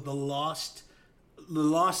dealing with the lost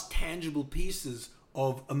tangible pieces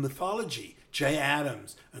of a mythology. Jay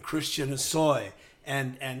Adams and Christian Hosoi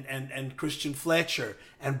and Christian Fletcher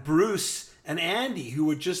and Bruce and Andy, who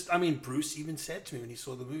were just, Bruce even said to me when he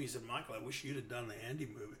saw the movie, he said, Michael, I wish you'd have done the Andy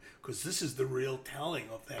movie, because this is the real telling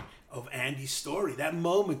of Andy's story. That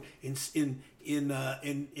moment in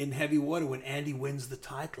Heavy Water when Andy wins the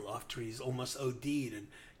title after he's almost OD'd, and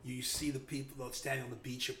you see the people standing on the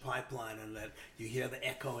beach of Pipeline, and that you hear the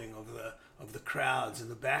echoing of the crowds in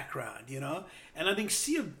the background, And I think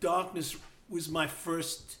Sea of Darkness was my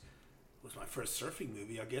first surfing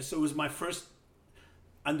movie, I guess. So it was my first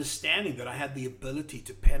understanding that I had the ability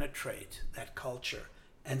to penetrate that culture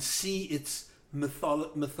and see its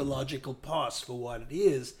mythological past for what it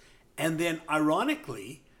is. And then,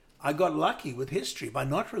 ironically, I got lucky with history by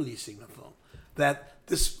not releasing the film. That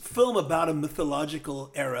this film about a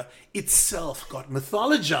mythological era itself got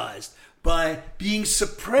mythologized by being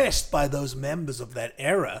suppressed by those members of that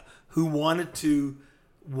era who wanted to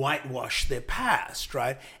whitewash their past,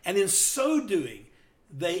 right? And in so doing,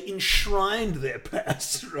 they enshrined their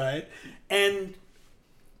past, right? And,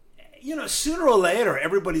 sooner or later,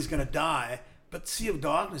 everybody's going to die, but Sea of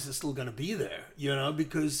Darkness is still going to be there,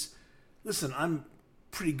 because, listen, I'm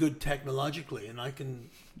pretty good technologically, and I can...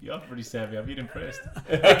 You're pretty savvy. I'm impressed.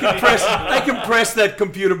 I can press that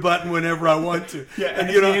computer button whenever I want to. Yeah, and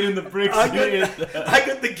in the bricks. I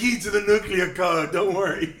got the key to the nuclear code. Don't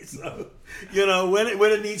worry. So, when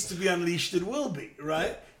it needs to be unleashed, it will be,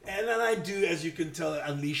 right? And then I do, as you can tell,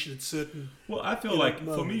 unleash it at certain. Well, I feel like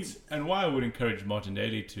moments. For me, and why I would encourage Martin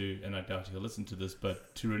Daly to, and I doubt he'll listen to this,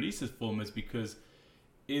 but to release this film is because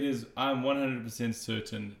I'm 100%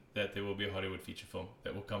 certain that there will be a Hollywood feature film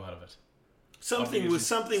that will come out of it. Something will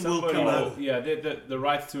come out of it. Yeah, the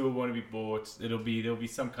rights to it want to be bought. There'll be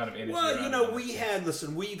some kind of energy. Well,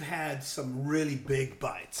 we've had some really big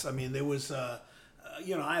bites. There was I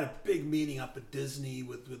had a big meeting up at Disney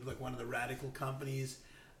with like one of the radical companies.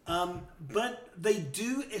 But they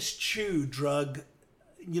do eschew drug,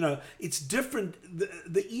 it's different.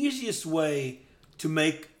 The easiest way to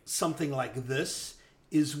make something like this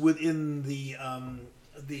is within the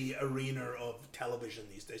arena of television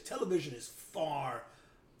these days. Television is far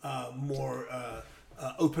more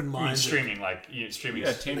open-minded. Streaming, streaming. Yeah,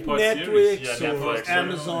 10-part Netflix, series. Netflix, or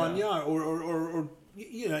Amazon, or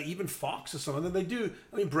even Fox or something. They do.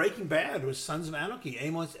 Breaking Bad was Sons of Anarchy,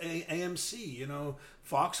 AMC,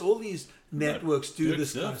 Fox. All these networks do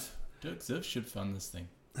this stuff. Dirk Ziff should fund this thing.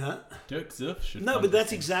 Huh? Dirk Ziff should. No, but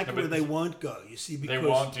that's exactly where they won't go. You see, because they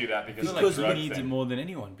won't do that because he needs it more than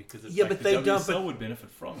anyone, because it's but they don't. But would benefit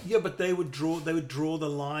from it. Yeah, but they would draw the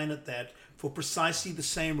line at that for precisely the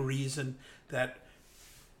same reason that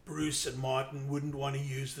Bruce and Martin wouldn't want to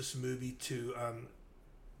use this movie to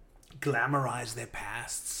glamorize their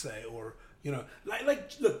pasts, say, or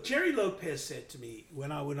look, Jerry Lopez said to me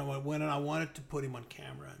when I wanted to put him on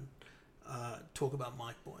camera and talk about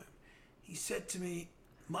Mike Boehm, he said to me,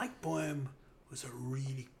 Mike Boehm was a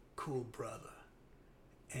really cool brother,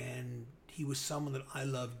 and he was someone that I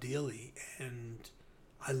loved dearly, and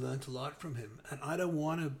I learned a lot from him, and I don't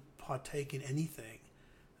want to partake in anything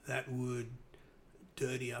that would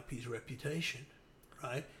dirty up his reputation,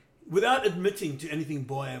 right? Without admitting to anything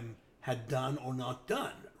Boehm had done or not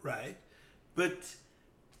done, right? But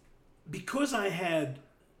because I had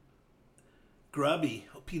Grubby,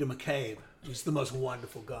 or Peter McCabe, who's the most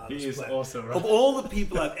wonderful guy. He is awesome, right? Of all the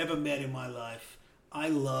people I've ever met in my life, I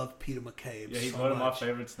love Peter McCabe. Yeah, he's so one of my much.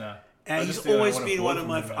 favorites now. And he's always been one of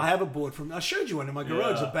my. I have a board from. I showed you one in my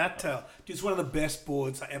garage, a Bat Tail. Dude, it's one of the best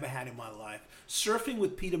boards I ever had in my life. Surfing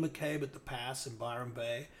with Peter McCabe at the Pass in Byron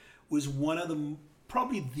Bay was one of the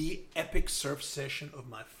probably the epic surf session of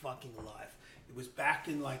my fucking life. It was back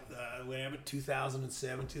in like whatever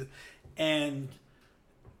 2007, and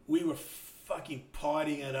we were fucking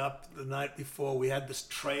partying it up the night before. We had this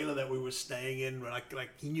trailer that we were staying in. Like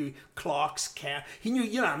he knew Clark's camp. He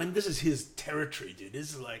knew, I mean, this is his territory, dude.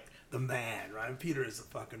 This is like the man, right? Peter is the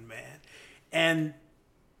fucking man. And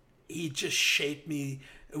he just shaped me.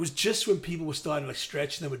 It was just when people were starting to like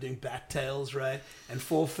stretch and they were doing bat tails, right? And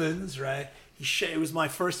four fins, right? It was my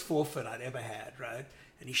first forefin I'd ever had, right?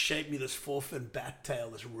 And he shaped me this four-fin bat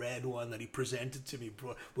tail, this red one that he presented to me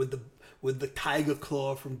with the tiger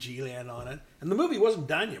claw from G-Land on it. And the movie wasn't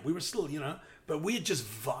done yet. We were still, but we had just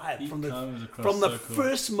vibed from the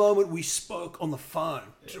first moment we spoke on the phone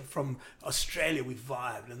from Australia. We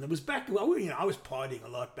vibed, and it was back. Well, I was partying a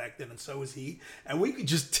lot back then, and so was he. And we could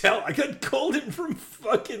just tell. I got called in from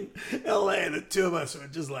fucking LA, and the two of us were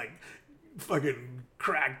just like fucking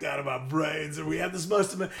cracked out of our brains, and we had this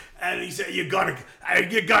most of it. And he said, "You gotta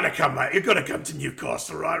come, mate. You gotta come to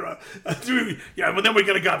Newcastle, right? But then we're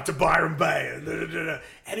gonna go up to Byron Bay."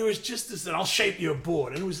 And it was just this, and I'll shape you a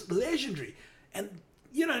board, and it was legendary. And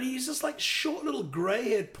he's just like short little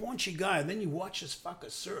grey-haired, paunchy guy, and then you watch this fucker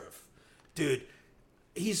surf, dude.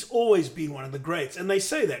 He's always been one of the greats, and they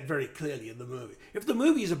say that very clearly in the movie. If the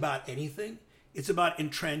movie is about anything, it's about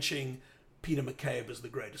entrenching Peter McCabe as the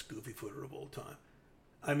greatest goofy footer of all time.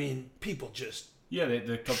 I mean, people just... Yeah,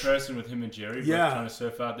 the comparison with him and Jerry, trying to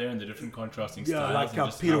surf out there and the different contrasting styles. Yeah, like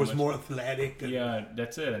how Peter was more athletic. Yeah,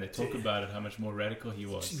 that's it. And they talk about it, how much more radical he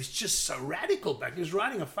was. He was just so radical back. He was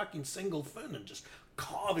riding a fucking single fin and just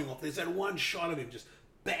carving off. There's that one shot of him just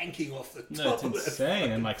banking off the top. No, it's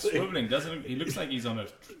insane. And like swiveling, doesn't he? Looks like he's on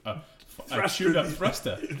a chewed-up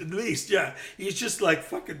thruster. At least, yeah. He's just like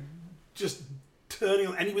fucking just turning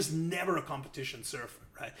on. And he was never a competition surfer,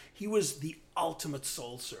 right? He was the ultimate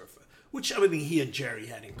soul surfer. Which I think he and Jerry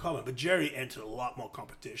had in common, but Jerry entered a lot more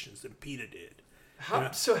competitions than Peter did.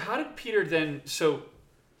 So how did Peter then? So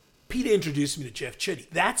Peter introduced me to Jeff Chitty.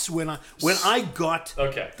 That's when I got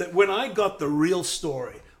the real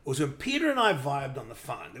story. Was when Peter and I vibed on the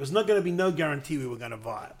phone. There was not going to be no guarantee we were going to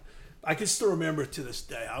vibe. I can still remember it to this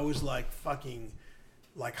day. I was like fucking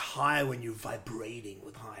like high when you're vibrating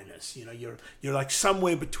with highness. You're like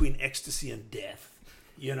somewhere between ecstasy and death.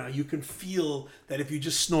 You can feel that if you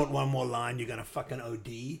just snort one more line, you're going to fucking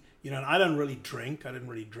OD. And I don't really drink. I didn't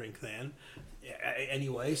really drink then.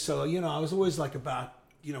 Anyway, so, I was always like about,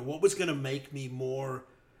 what was going to make me more...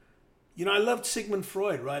 I loved Sigmund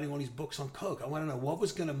Freud writing all his books on coke. I want to know what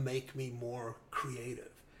was going to make me more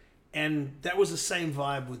creative. And that was the same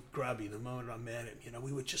vibe with Grubby the moment I met him.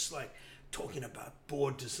 We were just like talking about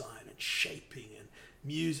board design and shaping and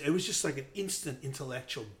music. It was just like an instant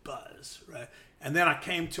intellectual buzz, right? And then I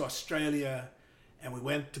came to Australia, and we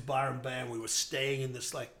went to Byron Bay, and we were staying in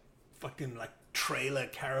this like fucking like trailer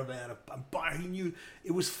caravan. He knew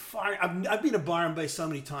it was fire. I've been to Byron Bay so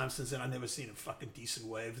many times since then. I've never seen a fucking decent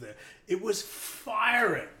wave there. It was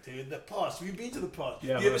firing, dude. The Pass. Have you been to the Pass?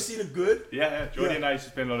 Yeah, you ever seen it good? Yeah. Jordy and I used to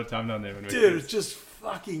spend a lot of time down there. Dude, it's just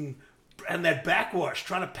fucking... And that backwash,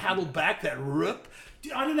 trying to paddle back that rip.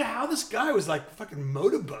 Dude, I don't know how this guy was like fucking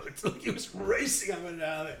motorboats. Like he was racing up and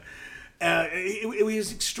down there. It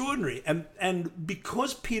was extraordinary. And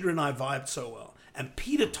because Peter and I vibed so well, and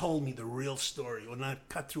Peter told me the real story when I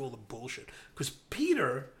cut through all the bullshit, because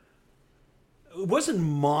Peter, it wasn't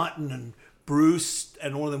Martin and Bruce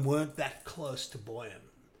and all of them weren't that close to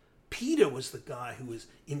Boehm. Peter was the guy who was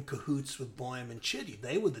in cahoots with Boehm and Chitty.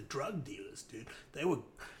 They were the drug dealers, dude. They were...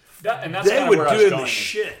 and that's kind of where I was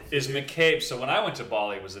going. Is McCabe. So when I went to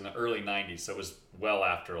Bali, it was in the early '90s. So it was well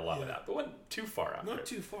after a lot of that, but wasn't too far after. Not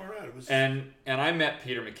too far out. It was. And I met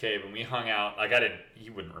Peter McCabe, and we hung out. Like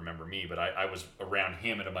he wouldn't remember me, but I was around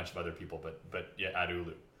him and a bunch of other people. But yeah, at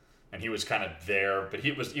Ulu, and he was kind of there, but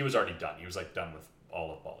he was already done. He was like done with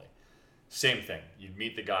all of Bali. Same thing. You'd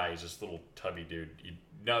meet the guy. He's this little tubby dude.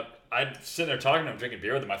 I'd sit there talking to him, drinking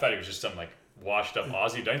beer with him. I thought he was just some like washed up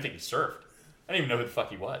Aussie. I didn't think he surfed. I didn't even know who the fuck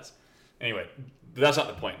he was. Anyway, but that's not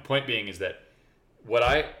the point. Point being is that what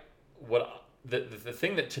the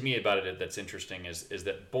thing that to me about it that's interesting is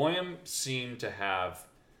that Boehm seemed to have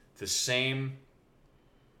the same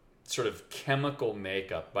sort of chemical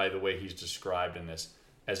makeup, by the way he's described in this,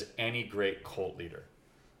 as any great cult leader.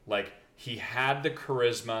 Like, he had the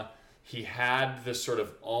charisma, he had the sort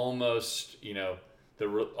of almost,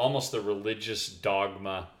 almost the religious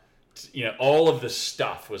dogma. All of the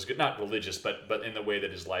stuff was good, not religious, but in the way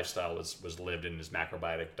that his lifestyle was lived in his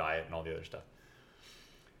macrobiotic diet and all the other stuff.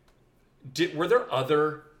 Were there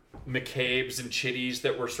other McCabe's and Chitties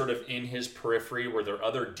that were sort of in his periphery? Were there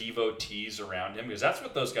other devotees around him? Because that's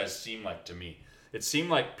what those guys seemed like to me. It seemed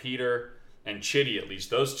like Peter and Chitty, at least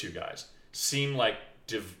those two guys, seemed like,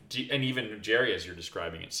 and even Jerry, as you're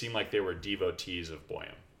describing it, seemed like they were devotees of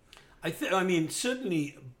Boehm.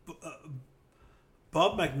 Certainly,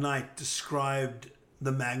 Bob McKnight described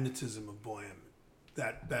the magnetism of Boehm.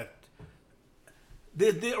 All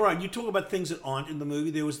right, you talk about things that aren't in the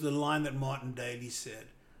movie. There was the line that Martin Daly said,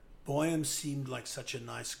 Boehm seemed like such a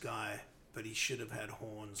nice guy, but he should have had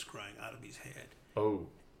horns growing out of his head. Oh.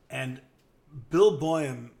 And Bill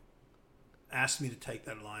Boehm asked me to take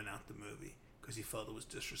that line out the movie because he felt it was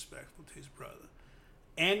disrespectful to his brother.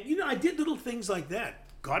 And, I did little things like that.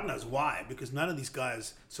 God knows why, because none of these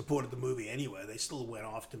guys supported the movie anyway. They still went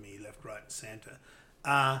after me left, right, and center.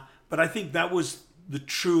 But I think that was the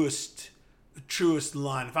truest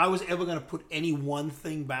line. If I was ever going to put any one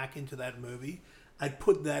thing back into that movie, I'd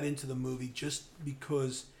put that into the movie just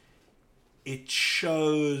because it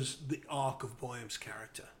shows the arc of Boehm's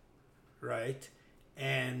character, right?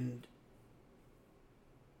 And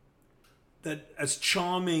that as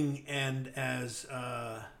charming and as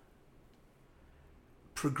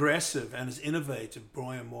progressive and as innovative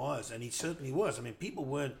Boehm was, and he certainly was. I mean,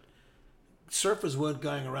 surfers weren't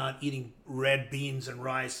going around eating red beans and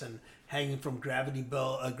rice and hanging from gravity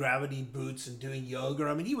boots and doing yoga.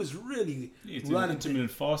 I mean, he was really running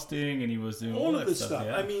intermittent fasting, and he was doing all of this stuff.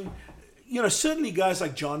 Yeah. I mean, certainly guys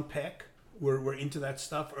like John Peck were into that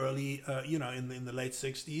stuff early, in the late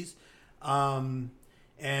 60s.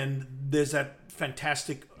 And there's that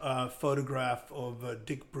fantastic photograph of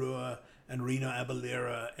Dick Brewer and Reno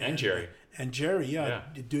Avalera and Jerry. And Jerry,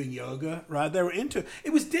 doing yoga, right? They were into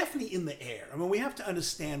it. Was definitely in the air. I mean, we have to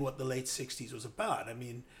understand what the late 60s was about. I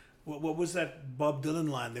mean, what was that Bob Dylan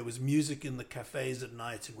line? There was music in the cafes at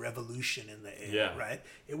night and revolution in the air, right?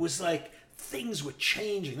 It was like things were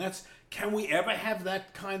changing. Can we ever have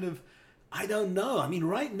that kind of, I don't know. I mean,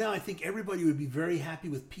 right now, I think everybody would be very happy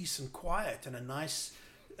with peace and quiet and a nice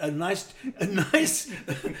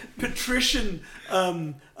patrician,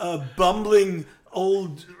 bumbling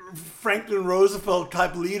old Franklin Roosevelt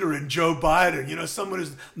type leader in Joe Biden. Someone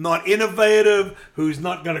who's not innovative, who's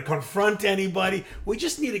not going to confront anybody. We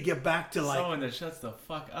just need to get back to someone that shuts the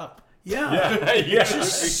fuck up. Yeah.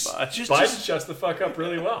 Biden shuts the fuck up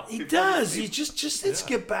really well. He does. Let's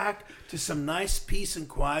get back to some nice peace and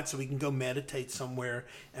quiet so we can go meditate somewhere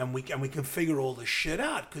and we can figure all this shit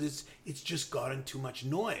out, because it's just gotten too much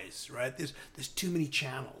noise, right? There's too many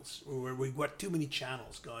channels. We've got too many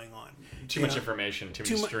channels going on. Too much information, too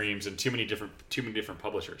many streams, and too many different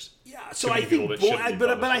publishers. Yeah. So I think,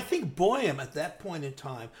 I think Boehm at that point in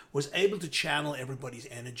time was able to channel everybody's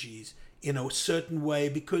energies in a certain way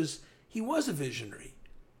because he was a visionary.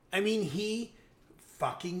 I mean, he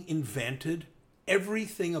fucking invented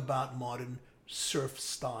everything about modern surf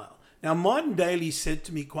style. Now, Martin Daly said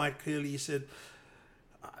to me quite clearly, he said,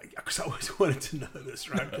 because I always wanted to know this,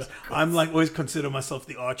 right? Because I'm like, always consider myself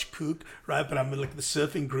the arch kook, right? But I'm like the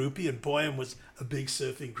surfing groupie, and Boehm was a big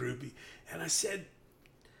surfing groupie. And I said,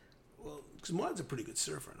 well, because Martin's a pretty good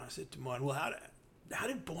surfer. And I said to Martin, well, how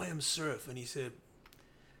did Boehm surf? And he said,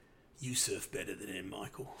 you surf better than him,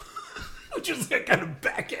 Michael. Which was that kind of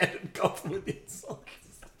backhanded compliment insult.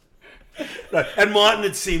 Right. And Martin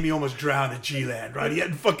had seen me almost drown at G-Land, right? He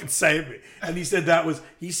hadn't fucking saved me. And he said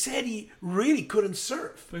he said he really couldn't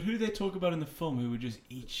surf. But who did they talk about in the film who would just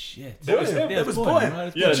eat shit? That was Boehm.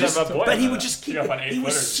 Right? Yeah, Boehm. But he would just keep he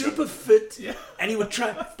was super fit, and he would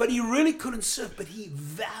try, but he really couldn't surf, but he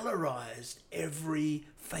valorized every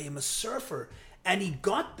famous surfer, and he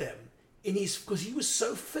got them because he was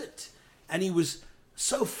so fit, and he was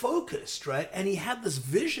so focused, right? And he had this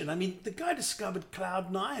vision. I mean, the guy discovered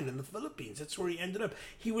Cloud 9 in the Philippines. That's where he ended up.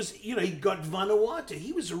 He was, he got Vanuatu.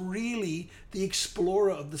 He was really the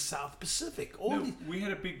explorer of the South Pacific. We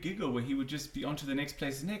had a big giggle where he would just be on to the next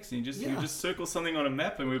place next, and he would just circle something on a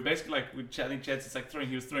map, and we were basically like, we're chatting chats. It's like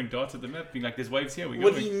he was throwing darts at the map, being like, "There's waves here."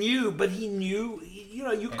 He knew.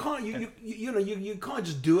 You can't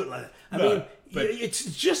just do it like that. I mean. But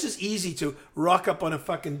it's just as easy to rock up on a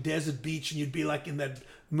fucking desert beach and you'd be like in that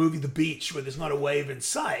movie The Beach where there's not a wave in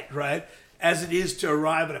sight, right? as it is to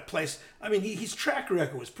arrive at a place. I mean, his track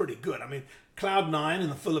record was pretty good. I mean, Cloud9 in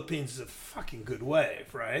the Philippines is a fucking good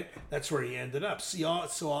wave, right? That's where he ended up.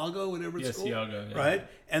 Siargao, whatever it's called. Siargao, yeah. Right?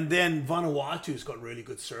 And then Vanuatu's got really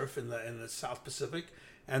good surf in the South Pacific.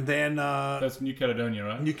 And then... that's New Caledonia,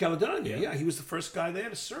 right? New Caledonia, yeah. He was the first guy there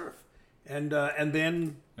to surf. And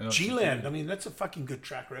then G-Land. I mean, that's a fucking good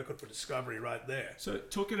track record for Discovery right there. So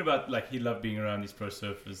talking about, like, he loved being around these pro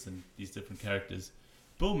surfers and these different characters,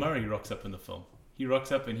 Bill Murray rocks up in the film. He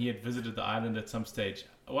rocks up and he had visited the island at some stage.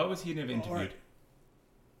 Why was he never interviewed? Right.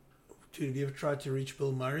 Dude, have you ever tried to reach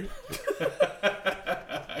Bill Murray?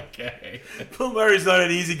 Okay. Bill Murray's not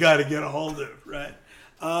an easy guy to get a hold of, right?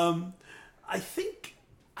 I think,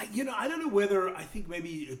 I don't know whether, I think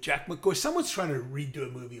maybe Jack McCoy, someone's trying to redo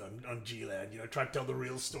a movie on G-Land, try to tell the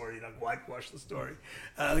real story, whitewash the story.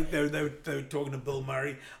 I think they were talking to Bill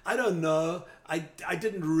Murray. I don't know. I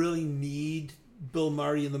didn't really need Bill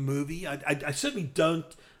Murray in the movie. I certainly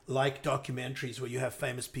don't like documentaries where you have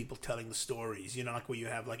famous people telling the stories, like where you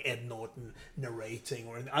have like Ed Norton narrating,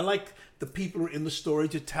 or I like the people who are in the story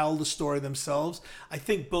to tell the story themselves. I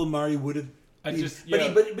think Bill Murray would have. But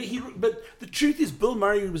the truth is, Bill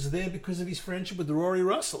Murray was there because of his friendship with Rory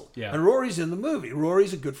Russell. Yeah. And Rory's in the movie.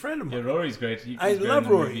 Rory's a good friend of mine. Yeah, Rory's great. I love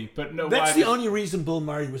Rory. Movie. But no, that's the only reason Bill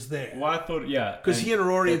Murray was there. Well, I thought, because he and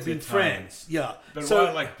Rory had been friends. Yeah. But why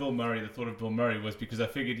I like Bill Murray, the thought of Bill Murray, was because I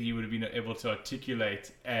figured he would have been able to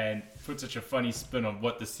articulate and put such a funny spin on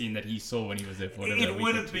what the scene that he saw when he was there for whatever. It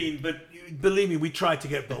would have been, but believe me, we tried to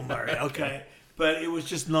get Bill Murray, okay? But it was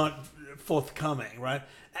just not forthcoming, right?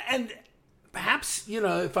 And perhaps,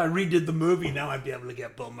 if I redid the movie now, I'd be able to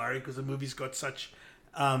get Bill Murray because the movie's got such,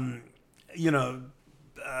 an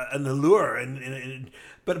allure.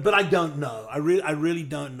 But I don't know. I really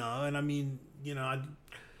don't know. And I mean,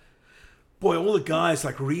 all the guys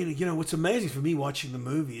like Reno. What's amazing for me watching the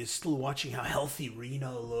movie is still watching how healthy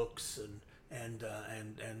Reno looks and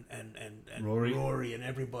Rory and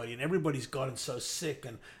everybody. And everybody's gotten so sick.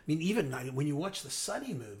 And I mean, even when you watch the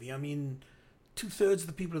Sunny movie, I mean, 2/3 of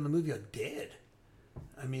the people in the movie are dead.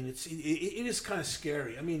 I mean, it is kind of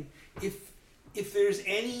scary. I mean, if there's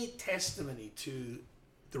any testimony to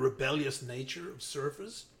the rebellious nature of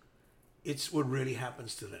surfers, it's what really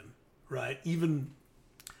happens to them, right? Even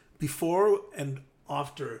before and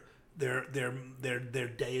after their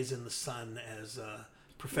days in the sun as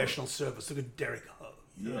professional surfers. Look at Derek Ho.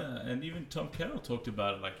 Yeah, and even Tom Carroll talked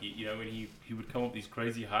about it, like, when he would come up with these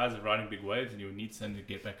crazy highs of riding big waves, and you would need something to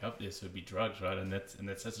get back up there, so it'd be drugs, right? And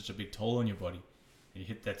that's such a big toll on your body. And you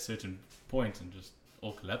hit that certain point and just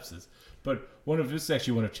all collapses. But this is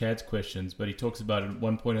actually one of Chad's questions, but he talks about at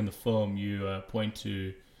one point in the film, you point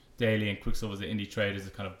to Daly and Quicksilver as the indie trade as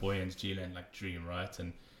a kind of buoyant G-Land like dream, right?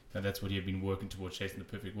 And that's what he had been working towards, chasing the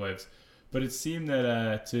perfect waves. But it seemed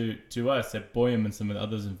that to us that Boyum and some of the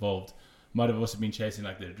others involved might have also been chasing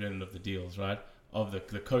like the adrenaline of the deals, right? Of the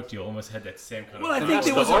Coke deal, almost had that same kind of... Well, I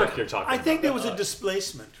think there was a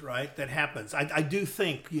displacement, right, that happens. I do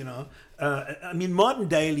think, I mean, Martin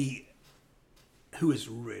Daly, who is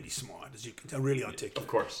really smart, as you can tell, really articulate. Of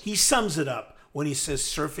course. He sums it up when he says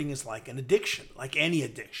surfing is like an addiction, like any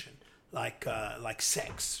addiction, like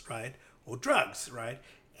sex, right, or drugs, right?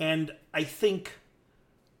 And I think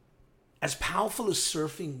as powerful as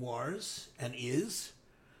surfing was and is,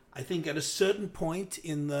 I think at a certain point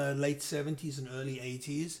in the late 70s and early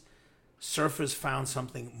 80s, surfers found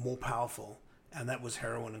something more powerful, and that was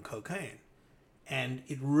heroin and cocaine. And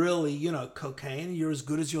it really, cocaine, you're as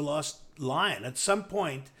good as your last lion. At some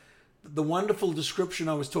point, the wonderful description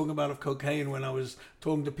I was talking about of cocaine when I was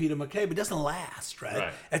talking to Peter McCabe, it doesn't last,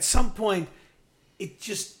 right? At some point,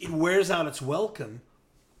 it wears out its welcome,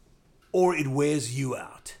 or it wears you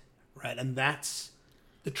out, right? And that's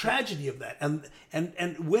the tragedy of that. And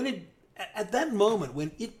when at that moment,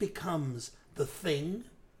 when it becomes the thing,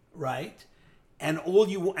 right? And all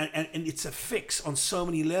you and it's a fix on so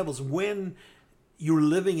many levels. When you're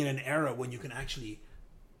living in an era when you can actually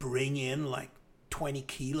bring in like 20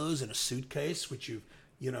 kilos in a suitcase, which you've,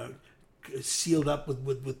 sealed up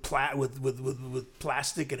with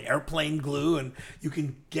plastic and airplane glue, and you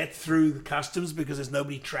can get through the customs because there's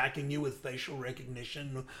nobody tracking you with facial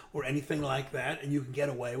recognition or anything like that, and you can get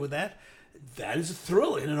away with that. That is a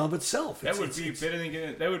thrill in and of itself. That would be better than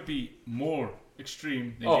getting. That would be more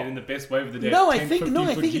extreme than getting the best wave of the day.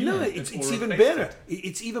 It's even better.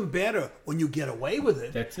 It's even better when you get away with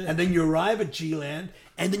it. That's it. And then you arrive at G-Land,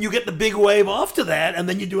 and then you get the big wave after that, and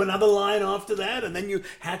then you do another line after that, and then you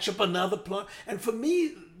hatch up another plot. And to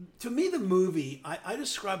me, the movie, I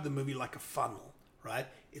describe the movie like a funnel, right?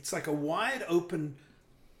 It's like a wide open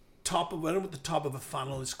top of, I don't know what the top of a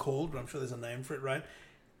funnel is called, but I'm sure there's a name for it, right?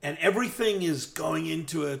 and everything is going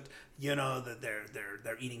into it. You know, that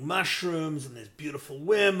they're eating mushrooms, and there's beautiful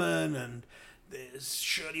women, and there's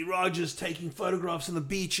Shirley Rogers taking photographs on the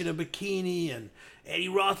beach in a bikini, and Eddie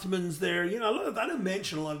Rothman's there. You know, I don't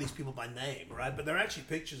mention a lot of these people by name, right? But there are actually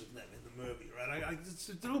pictures of them in the movie, right? It's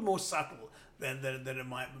a little more subtle than it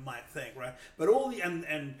might think, right? But all the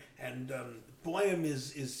and Boehm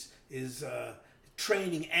is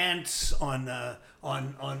training ants on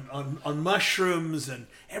mushrooms, and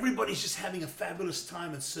everybody's just having a fabulous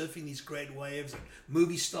time and surfing these great waves. And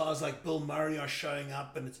movie stars like Bill Murray are showing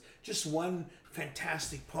up, and it's just one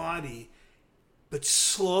fantastic party. But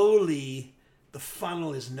slowly, the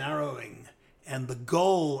funnel is narrowing, and the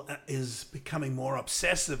goal is becoming more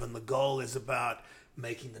obsessive, and the goal is about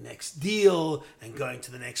making the next deal and going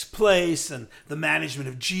to the next place, and the management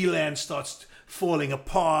of G-Land starts falling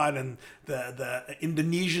apart, and the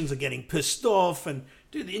Indonesians are getting pissed off. And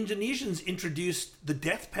dude, the Indonesians introduced the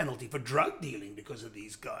death penalty for drug dealing because of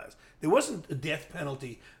these guys. There wasn't a death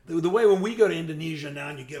penalty. The way when we go to Indonesia now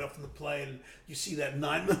and you get off the plane and you see that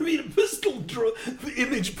 9mm pistol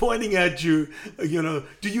image pointing at you, you know,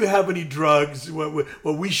 do you have any drugs? Well,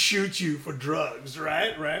 we shoot you for drugs,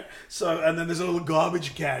 right? So, and then there's a little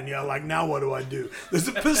garbage can. You're like, now what do I do? There's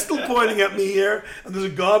a pistol pointing at me here, and there's a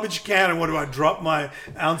garbage can, and what do I drop my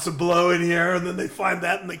ounce of blow in here? And then they find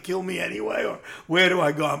that and they kill me anyway? Or where do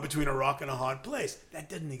I go? I'm between a rock and a hard place. That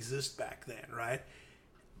didn't exist back then, right?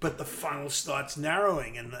 But the funnel starts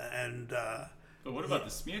narrowing, But what about the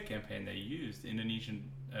smear campaign they used, Indonesian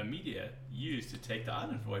media used to take the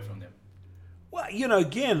island away from them? Well, you know,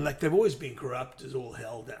 again, like they've always been corrupt as all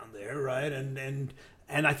hell down there, right? And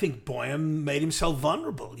I think Boehm made himself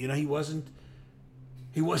vulnerable. You know, he wasn't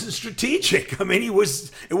strategic. I mean, it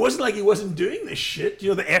wasn't like he wasn't doing this shit. You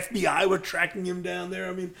know, the FBI were tracking him down there.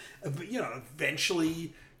 I mean, you know,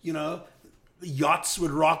 eventually, you know, the yachts would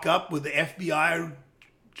rock up with the FBI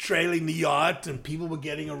trailing the yacht, and people were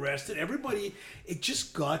getting arrested. Everybody, it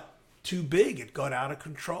just got too big. It got out of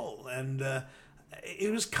control, and it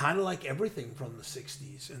was kind of like everything from the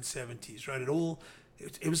 60s and 70s, right?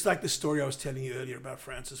 It was like the story I was telling you earlier about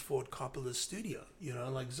Francis Ford Coppola's studio, you know,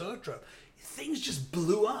 like Zoetrope. Things just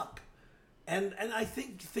blew up, and I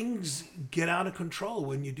think things get out of control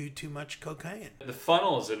when you do too much cocaine. The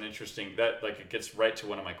funnel is an interesting, that like it gets right to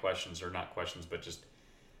one of my questions, or not questions, but just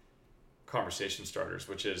conversation starters,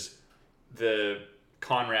 which is the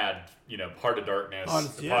Conrad, you know, Heart of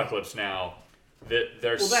Darkness, Apocalypse Now.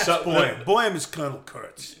 There's that's Boehm. Boehm is Colonel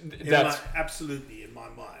Kurtz. Absolutely, in my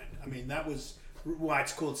mind. I mean, that was why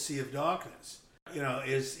it's called Sea of Darkness. You know,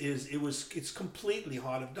 it's completely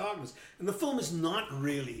Heart of Darkness, and the film is not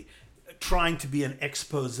really trying to be an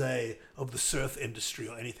expose of the surf industry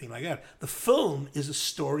or anything like that. The film is a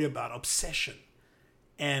story about obsession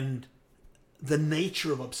and the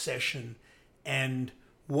nature of obsession, and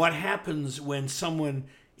what happens when someone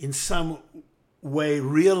in some way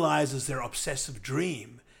realizes their obsessive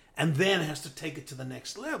dream and then has to take it to the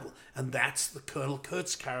next level. And that's the Colonel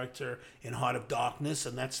Kurtz character in Heart of Darkness,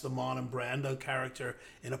 and that's the Marlon Brando character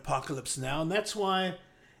in Apocalypse Now. And that's why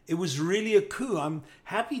it was really a coup. I'm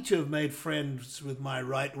happy to have made friends with my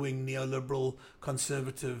right-wing neoliberal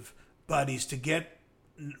conservative buddies to get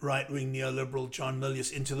right-wing neoliberal John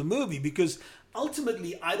Milius into the movie, because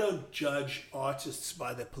ultimately I don't judge artists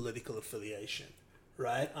by their political affiliation,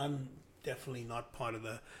 right? I'm definitely not part of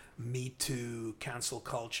the Me Too cancel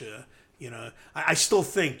culture. You know, I still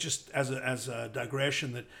think, just as a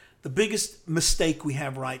digression, that the biggest mistake we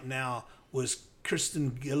have right now was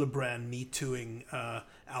Kirsten Gillibrand Me Tooing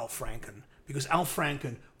Al Franken, because Al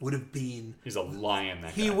Franken would have been... He's a lion,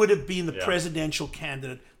 that He guy. would have been the presidential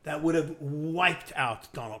candidate that would have wiped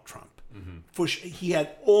out Donald Trump. Mm-hmm. He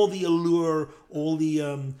had all the allure, all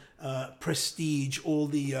the prestige, all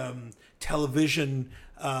the television,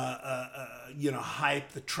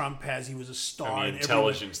 hype that Trump has. He was a star. And the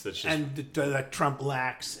intelligence that's just... And that Trump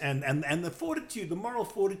lacks. And the fortitude, the moral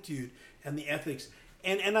fortitude and the ethics.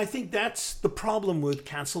 And I think that's the problem with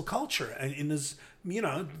cancel culture. In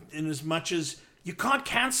as much as you can't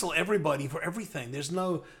cancel everybody for everything. There's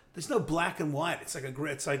no black and white. It's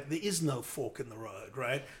like there is no fork in the road,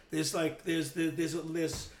 right? There's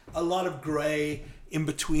a lot of gray in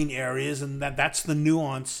between areas, and that's the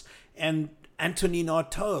nuance. And Antonin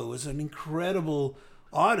Artaud was an incredible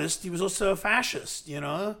artist. He was also a fascist, you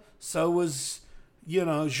know. So was, you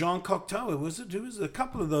know, Jean Cocteau. It was a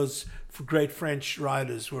couple of those great French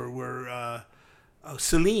writers were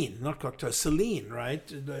Céline, not Cocteau, Céline,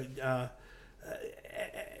 right?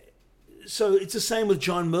 So it's the same with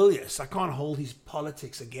John Milius. I can't hold his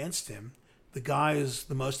politics against him. The guy is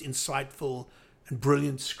the most insightful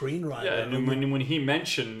brilliant screenwriter. Yeah, and when he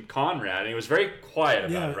mentioned Conrad, and he was very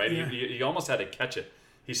quiet about it, right? Yeah. He almost had to catch it.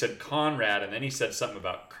 He said Conrad, and then he said something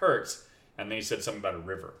about Kurtz, and then he said something about a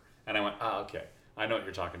river. And I went, okay, I know what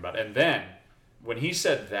you're talking about. And then when he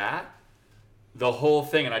said that, the whole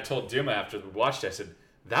thing, and I told Duma after we watched it, I said,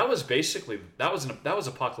 that was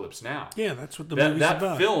Apocalypse Now. Yeah, that's what the movie's about.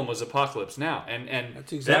 That film was Apocalypse Now. And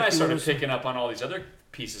exactly then I started picking up on all these other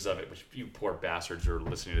pieces of it, which you poor bastards are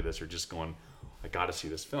listening to this are just going, I got to see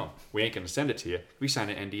this film. We ain't going to send it to you. We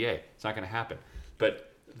signed an NDA. It's not going to happen.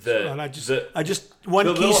 But I just one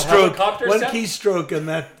keystroke and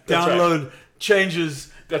that download changes.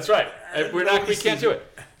 That's right. We can't do it.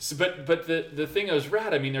 So, but the thing that was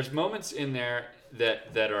rad, I mean, there's moments in there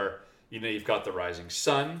that are, you've got the rising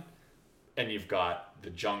sun, and you've got the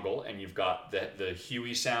jungle, and you've got the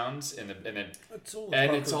Huey sounds, and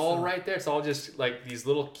it's all right there. It's all just like these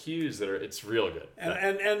little cues that are. It's real good.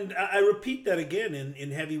 And I repeat that again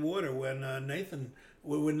in Heavy Water when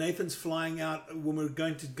Nathan's flying out when we're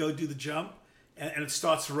going to go do the jump. And it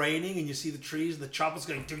starts raining, and you see the trees, and the chopper's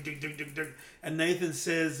going ding, ding, ding, ding, ding. And Nathan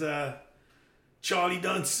says, Charlie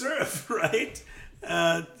don't surf, right?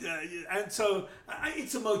 And so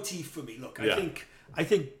it's a motif for me. Look, I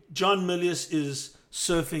think John Milius is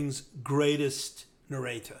surfing's greatest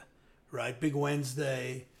narrator, right? Big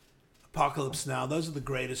Wednesday, Apocalypse Now, those are the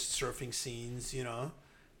greatest surfing scenes,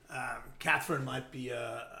 Catherine might be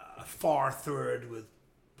a far third with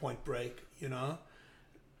Point Break,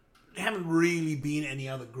 There haven't really been any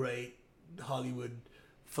other great Hollywood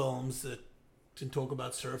films that can talk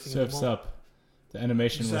about surfing. Surf's Up. The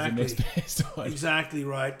animation was the next best one. Exactly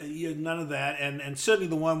right. None of that, and certainly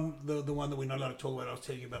the one that we're not allowed to talk about, I was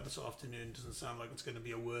telling you about this afternoon, doesn't sound like it's going to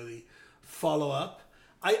be a worthy follow-up.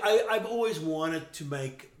 I've always wanted to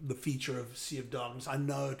make the feature of Sea of Darkness. I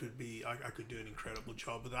know it would be, I could do an incredible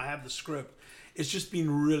job, but I have the script. It's just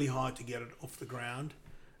been really hard to get it off the ground.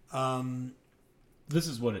 This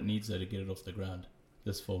is what it needs, though, to get it off the ground.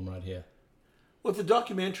 This film right here. Well, if the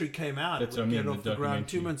documentary came out, That's it would get off the ground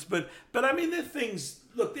 2 months. But I mean, there are things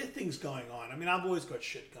going on. I mean, I've always got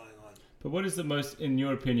shit going on. But what is the most, in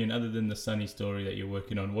your opinion, other than the Sunny story that you're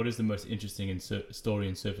working on, what is the most interesting story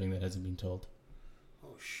in surfing that hasn't been told?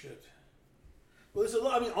 Oh, shit. Well, there's a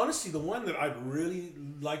lot. I mean, honestly, the one that I'd really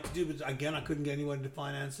like to do, but again, I couldn't get anyone to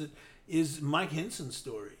finance it, is Mike Hinson's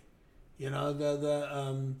story.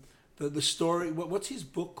 The story. What's his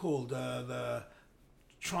book called? The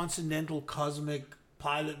Transcendental Cosmic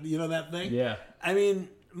Pilot. You know that thing? Yeah. I mean,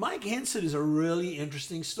 Mike Hinson is a really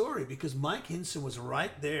interesting story because Mike Hinson was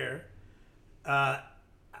right there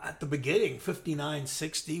at the beginning, 59,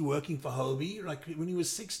 60, working for Hobie. Like when he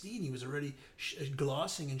was 16, he was already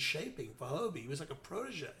glassing and shaping for Hobie. He was like a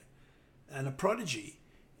protege and a prodigy.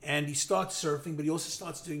 And he starts surfing, but he also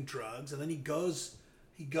starts doing drugs. And then he goes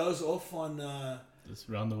off on this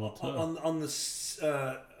round the world tour on this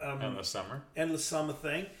endless summer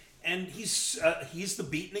thing. And he's the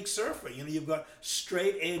beatnik surfer. You've got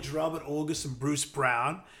straight edge Robert August and Bruce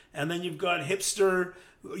Brown, and then you've got hipster,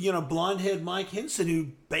 blonde-haired Mike Hinson, who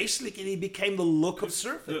basically became the look of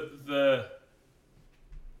surfing.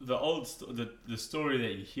 The story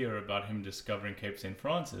that you hear about him discovering Cape St.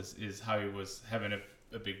 Francis is how he was having a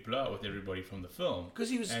big blowout with everybody from the film because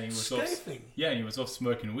he was scaping. And he was off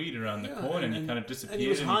smoking weed around the corner, and he kind of disappeared. And he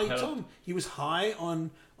was high. He was high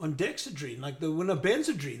on dexedrine, like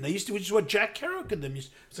benzedrine. They used to, which is what Jack Kerouac did them.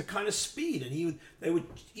 It's a kind of speed, and they would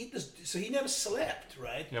eat this. So he never slept,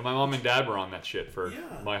 right? Yeah, my mom and dad were on that shit for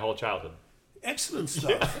my whole childhood. Excellent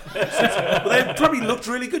stuff. Well, they probably looked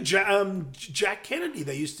really good. Jack Kennedy,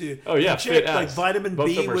 they used to. Oh yeah, inject, like vitamin Both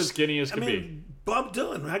B. Both of them were skinny as could be. Bob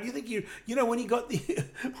Dylan. How do you think when he got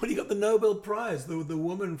the Nobel Prize, the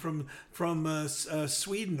woman from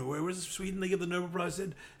Sweden, or where was Sweden? They give the Nobel Prize,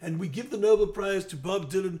 and we give the Nobel Prize to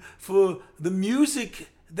Bob Dylan for the music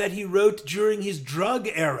that he wrote during his drug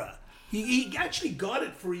era. He actually got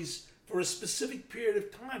it for a specific period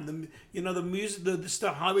of time. The music, the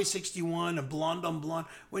stuff, Highway 61, and Blonde on Blonde,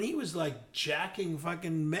 when he was like jacking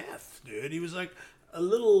fucking meth, dude. He was like a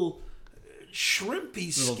little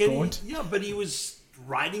shrimpy, skinny. Yeah, but he was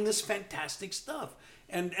writing this fantastic stuff.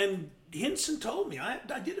 And Hinson told me, I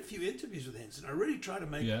did a few interviews with Hinson. I really tried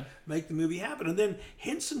to make the movie happen. And then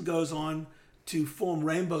Hinson goes on to form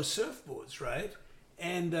Rainbow Surfboards, right?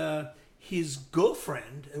 And his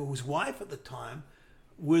girlfriend, or his wife at the time,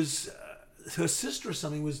 was her sister or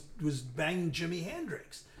something was banging Jimi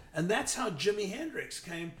Hendrix. And that's how Jimi Hendrix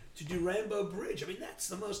came to do Rainbow Bridge. I mean, that's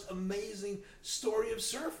the most amazing story of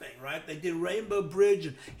surfing, right? They did Rainbow Bridge,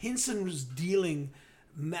 and Hinson was dealing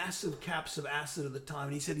massive caps of acid at the time,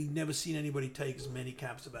 and he said he'd never seen anybody take as many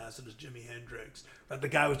caps of acid as Jimi Hendrix. But the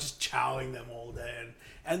guy was just chowing them all day,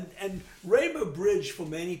 and Rainbow Bridge for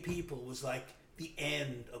many people was like the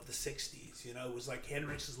end of the '60s. You know, it was like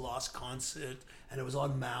Hendrix's last concert, and it was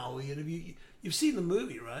on Maui. And you've seen the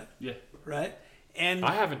movie, right? Yeah. Right. And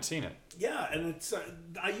I haven't seen it. Yeah, and it's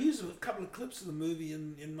I use a couple of clips of the movie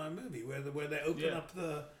in my movie where they open up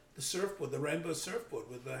the surfboard, the rainbow surfboard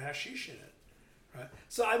with the hashish in it. Right.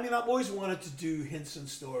 So I mean, I've always wanted to do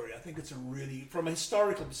Henson's story. I think it's a really, from a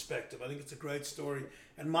historical perspective, I think it's a great story.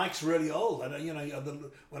 And Mike's really old. And you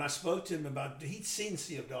know, when I spoke to him about, he'd seen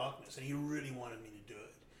Sea of Darkness, and he really wanted me to do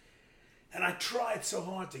it. And I tried so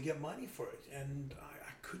hard to get money for it, and I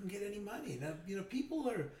couldn't get any money. Now, you know, people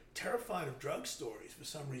are terrified of drug stories for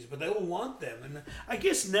some reason, but they all want them. And I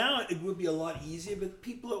guess now it would be a lot easier, but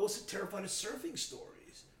people are also terrified of surfing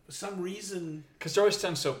stories for some reason. Because they're always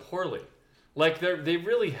done so poorly. Like, they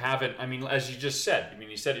really haven't. I mean, as you just said, I mean,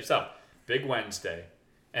 you said yourself, Big Wednesday.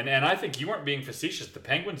 And I think you weren't being facetious. The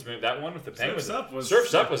Penguins movie, that one with the Penguins.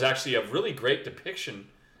 Surf's Up was actually a really great depiction.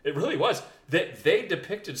 It really was. They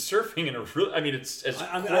depicted surfing in a really, I mean, it's as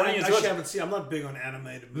corny as it was. I actually haven't seen, I'm not big on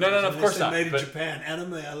animated movies. No, of course not. Made in Japan.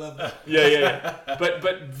 Anime, I love that. Yeah.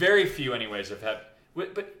 But very few anyways have had,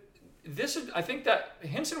 but this is, I think that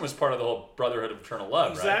Henson was part of the whole Brotherhood of Eternal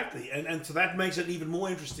Love, exactly. Right? And so that makes it even more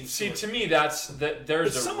interesting. See, to me, there's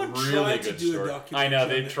a really good story. I know,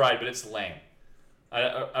 they've tried, but it's lame. I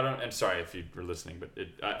don't. I'm sorry if you were listening, but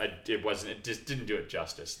it wasn't. It just didn't do it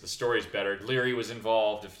justice. The story's better. Leary was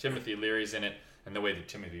involved. If Timothy Leary's in it, and the way that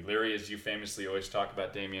Timothy Leary, as you famously always talk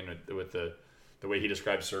about Damien, with the way he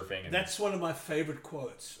describes surfing. And that's one of my favorite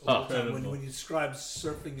quotes. When you describe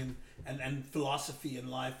surfing and philosophy in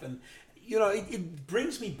life, and you know, it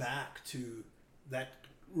brings me back to that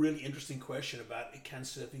really interesting question about, can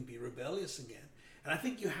surfing be rebellious again? And I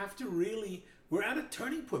think you have to really. We're at a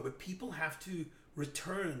turning point where people have to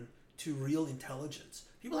return to real intelligence.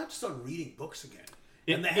 People have to start reading books again.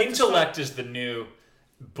 And intellect is the new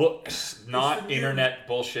books, not internet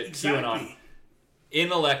bullshit. Exactly. QAnon.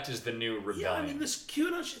 Intellect is the new rebellion. Yeah, I mean, this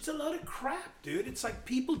QAnon, it's a load of crap, dude. It's like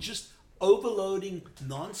people just overloading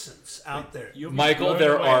nonsense out there. Michael,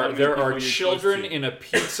 there are children in a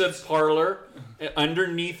pizza parlor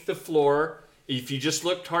underneath the floor. If you just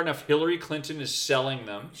looked hard enough, Hillary Clinton is selling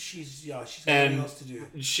them. She's got nothing else to do.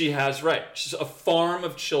 She has, right. She's a farm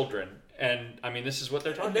of children. And, I mean, this is what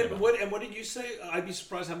they're talking about. What did you say? I'd be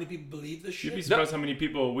surprised how many people believe this shit. You'd be surprised how many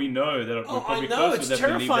people we know that are probably close to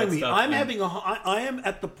that believe that me. Stuff. I am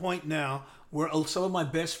at the point now where some of my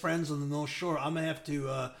best friends on the North Shore, I'm going to have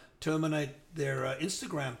to terminate their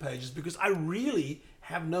Instagram pages because I really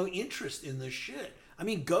have no interest in this shit. I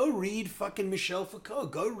mean, go read fucking Michel Foucault.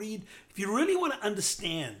 Go read, if you really want to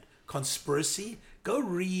understand conspiracy, go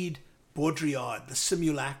read Baudrillard, The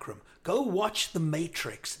Simulacrum. Go watch The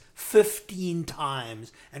Matrix 15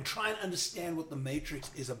 times and try and understand what The Matrix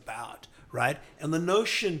is about, right? And the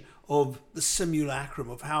notion of the simulacrum,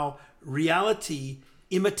 of how reality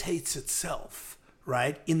imitates itself,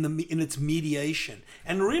 right, in its mediation,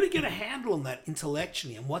 and really get a handle on that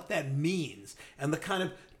intellectually and what that means, and the kind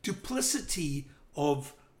of duplicity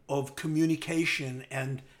of communication,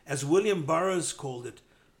 and as William Burroughs called it,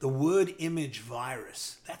 the word image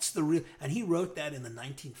virus. That's the real, and he wrote that in the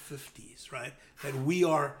 1950s, right? That we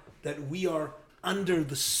are under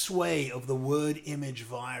the sway of the word image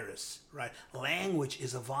virus, right? Language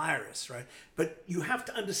is a virus, right? But you have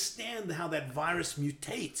to understand how that virus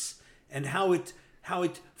mutates and how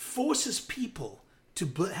it forces people to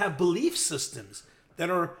have belief systems that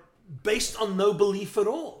are based on no belief at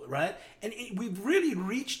all, right? And we've really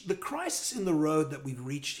reached, the crisis in the road that we've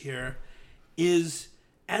reached here is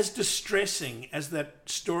as distressing as that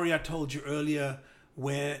story I told you earlier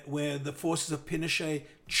where the forces of Pinochet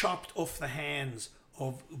chopped off the hands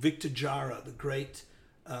of Victor Jara, the great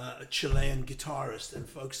Chilean guitarist and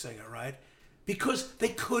folk singer, right? Because they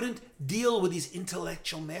couldn't deal with his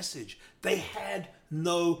intellectual message. They had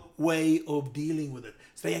no way of dealing with it.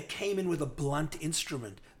 So they came in with a blunt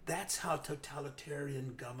instrument. That's how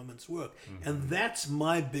totalitarian governments work. Mm-hmm. And that's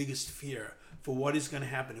my biggest fear for what is going to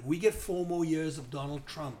happen. If we get 4 more years of Donald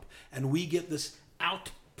Trump and we get this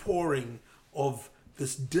outpouring of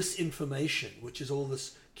this disinformation, which is all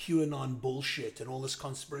this QAnon bullshit and all this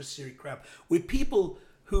conspiracy crap, where people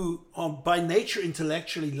who are by nature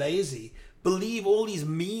intellectually lazy believe all these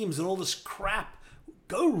memes and all this crap.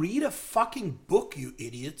 Go read a fucking book, you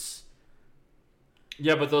idiots.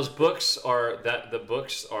 Yeah, but those books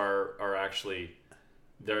are actually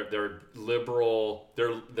they're liberal.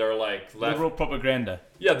 They're like left. Liberal propaganda.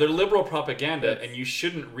 Yeah, they're liberal propaganda, and you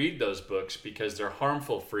shouldn't read those books because they're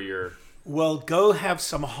harmful for your. Well, go have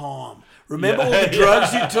some harm. Remember all the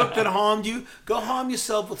drugs you took that harmed you? Go harm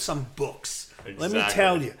yourself with some books. Exactly. Let me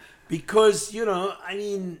tell you. Because,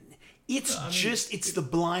 it's the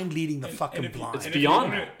blind leading the fucking blind. It's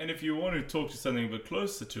beyond that. And if you want to talk to something a bit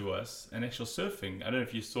closer to us, and actual surfing, I don't know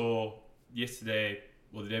if you saw yesterday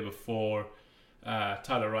or the day before,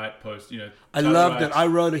 Tyler Wright post, I loved it. I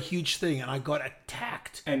wrote a huge thing and I got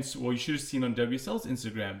attacked. And you should have seen on WSL's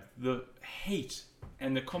Instagram, the hate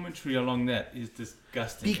and the commentary along that is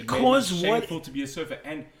disgusting. Because it made me shameful to be a surfer.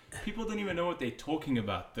 And people don't even know what they're talking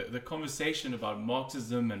about. The conversation about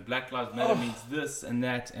Marxism and Black Lives Matter means this and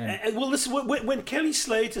that. And well, listen, when Kelly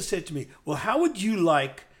Slater said to me, well, how would you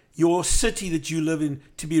like your city that you live in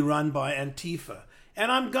to be run by Antifa?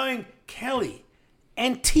 And I'm going, Kelly,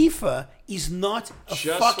 Antifa is not a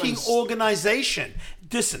fucking organization.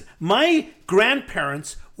 Listen, my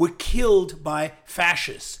grandparents were killed by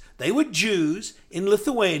fascists. They were Jews in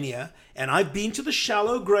Lithuania, and I've been to the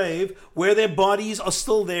shallow grave where their bodies are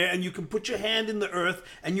still there, and you can put your hand in the earth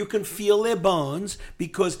and you can feel their bones,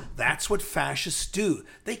 because that's what fascists do.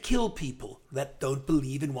 They kill people that don't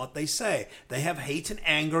believe in what they say. They have hate and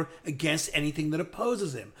anger against anything that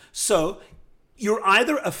opposes them. So you're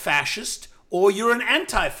either a fascist or you're an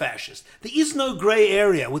anti-fascist. There is no gray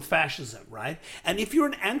area with fascism, right? And if you're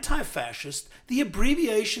an anti-fascist, the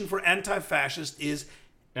abbreviation for anti-fascist is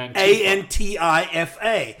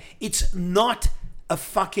Antifa. It's not a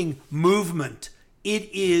fucking movement. It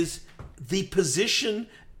is the position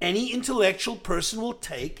any intellectual person will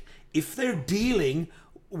take if they're dealing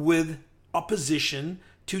with opposition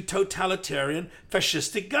to totalitarian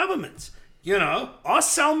fascistic governments.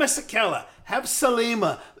 Ask Sal Mesekela, have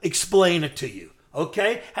Salima explain it to you,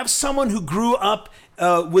 okay? Have someone who grew up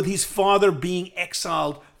with his father being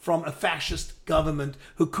exiled from a fascist government,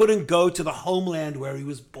 who couldn't go to the homeland where he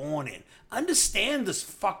was born in. Understand this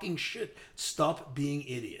fucking shit. Stop being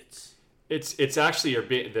idiots. It's actually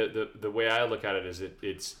the way I look at it is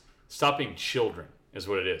it's stop being children is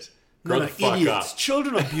what it is. Grow the fuck idiots. up.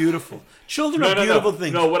 Children are beautiful. Children are beautiful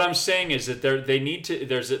things. No, what I'm saying is that they need to.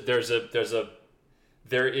 It's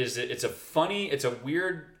a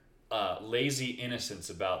weird, lazy innocence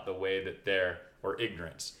about the way that or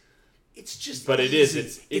ignorance. It's just but easy. It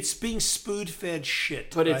is. It's being spoon-fed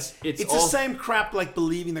shit. But right? It's the same crap like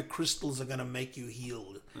believing that crystals are going to make you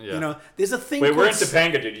healed. Yeah. There's a thing. Wait, we're in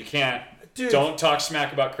Topanga, dude. You can't. Dude, don't talk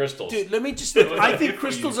smack about crystals. Dude, let me just. I think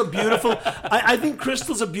crystals are beautiful. I think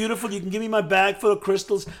crystals are beautiful. You can give me my bag full of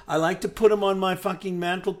crystals. I like to put them on my fucking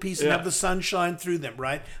mantelpiece and have the sun shine through them,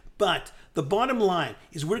 right? But the bottom line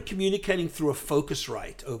is we're communicating through a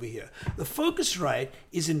Focusrite over here. The Focusrite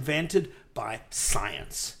is invented by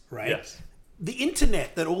science, right? Yes. The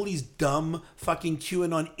internet that all these dumb fucking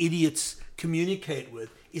QAnon idiots communicate with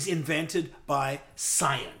is invented by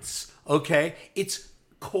science, okay? It's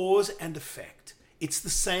cause and effect. It's the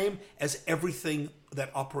same as everything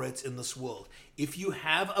that operates in this world. If you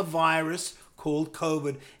have a virus called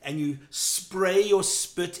COVID and you spray your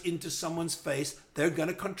spit into someone's face, they're going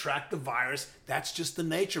to contract the virus. That's just the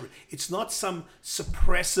nature of it. It's not some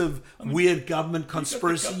suppressive, weird government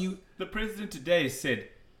conspiracy. The president today said,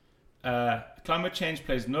 climate change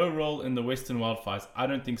plays no role in the Western wildfires. I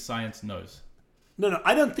don't think science knows. No,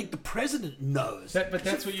 I don't think the president knows. But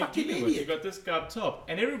that's what you're dealing with. You've got this guy up top.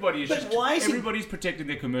 And everybody's protecting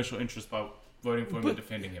their commercial interests by voting for him and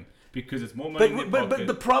defending him. Because it's more money in their pocket. But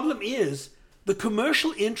the problem is, the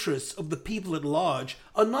commercial interests of the people at large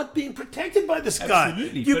are not being protected by this guy.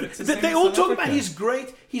 Absolutely. But it's the same they in all South talk Africa. about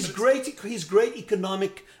his great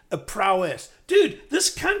economic prowess. Dude,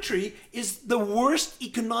 this country is the worst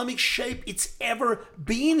economic shape it's ever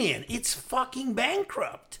been in. It's fucking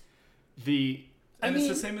bankrupt. It's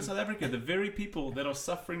the same in South Africa. The very people that are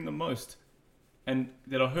suffering the most and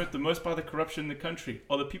that are hurt the most by the corruption in the country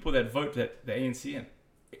are the people that vote the ANC in,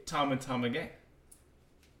 time and time again.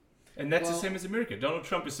 And that's the same as America. Donald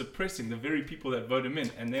Trump is suppressing the very people that vote him in,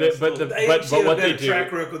 and but what they do,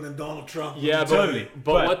 track record than Donald Trump. Yeah, totally.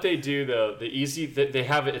 But what they do though, they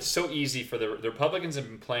have it. It's so easy for the Republicans have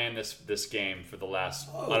been playing this game for the last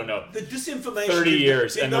I don't know the disinformation 30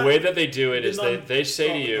 years, and the way that they do it is they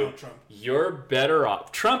say to you, you're better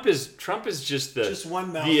off. Trump is just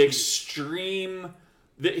one the extreme.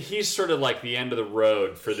 He's sort of like the end of the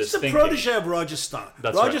road for this thing. He's the protege of Roger Stone.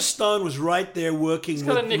 Roger Stone was right there working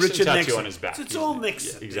with Richard Nixon. On his back. It's all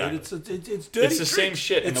Nixon. Yeah, exactly. It's dirty. It's the same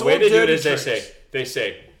shit. And the way they do it is they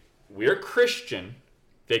say, we're Christian.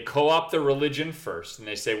 they co-opt the religion first, and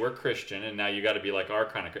they say we're Christian, and now you got to be like our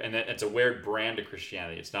kind of, and it's a weird brand of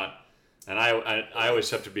Christianity. It's not, and I always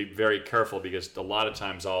have to be very careful because a lot of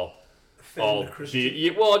times I'll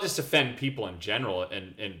just offend people in general,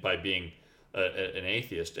 and by being an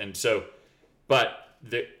atheist, and so, but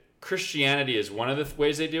the Christianity is one of the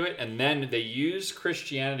ways they do it, and then they use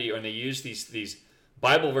Christianity, or they use these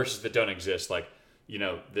Bible verses that don't exist, like, you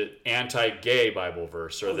know, the anti-gay Bible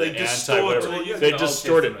verse, or the anti-whatever. They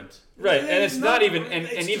distort it. Right, and it's not even,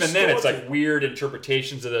 and even then it's like weird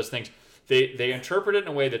interpretations of those things. They interpret it in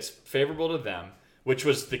a way that's favorable to them, which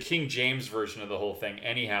was the King James version of the whole thing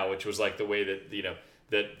anyhow, which was like the way that, you know,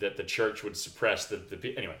 that the church would suppress the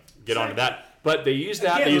anyway, get on to that. But they use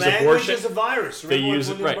that. They use abortion. Is a virus. They use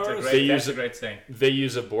it, right. That's a great thing. They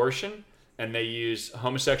use abortion, and they use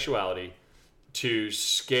homosexuality to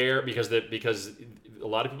scare, because a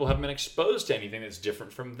lot of people haven't been exposed to anything that's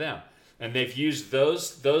different from them, and they've used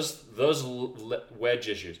those wedge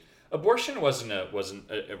issues. Abortion wasn't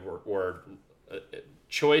a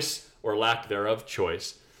choice, or lack thereof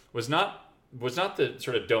choice, was not the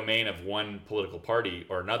sort of domain of one political party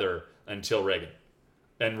or another until Reagan.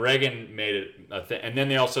 And Reagan made it a thing. And then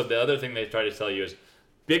the other thing they try to tell you is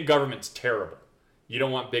big government's terrible. You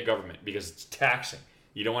don't want big government because it's taxing.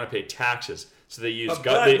 You don't want to pay taxes. So they use...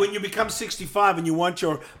 But when you become 65 and you want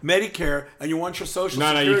your Medicare and you want your Social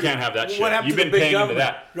Security... No, you can't have that shit. What happened You've been paying into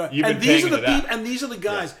that. Right. You've been paying into that. And these are the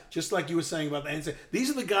guys, just like you were saying about the NSA, these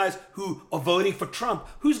are the guys who are voting for Trump,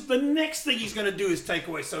 who's the next thing he's going to do is take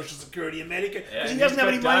away Social Security and Medicare, because he doesn't have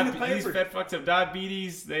any money to pay for it. These fat fucks have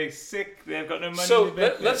diabetes, they're sick, they've got no money so to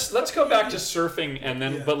pay. let's go back to surfing, and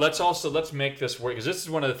then but let's make this work, because this is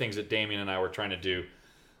one of the things that Damien and I were trying to do.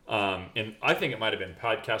 And I think it might have been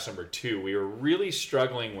podcast number 2. We were really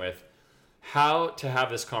struggling with how to have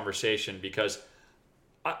this conversation, because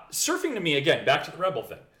surfing to me, again, back to the rebel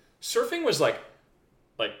thing, surfing was like,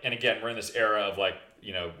 and again, we're in this era of like,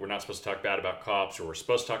 you know, we're not supposed to talk bad about cops, or we're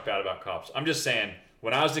supposed to talk bad about cops. I'm just saying,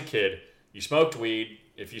 when I was a kid, you smoked weed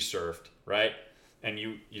if you surfed, right? And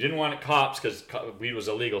you didn't want cops because weed was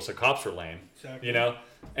illegal, so cops were lame, exactly. You know?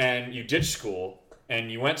 And you ditched school, and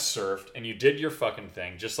you went surfed, and you did your fucking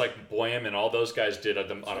thing, just like Boyum and all those guys did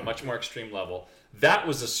on a much more extreme level. That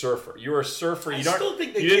was a surfer. You were a surfer. I still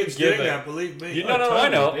think the kids doing that, believe me. I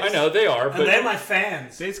know they are. And they're my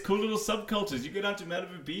fans. There's cool little subcultures. You go down to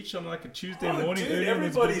Malibu Beach on like a Tuesday morning. Dude,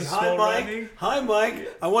 everybody's, hi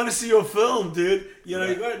Mike, I want to see your film, dude. You know,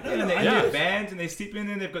 you got and they're in their bands, and they sleep in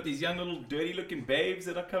there, and they've got these young little dirty looking babes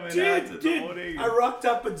that are coming out in the morning. I rocked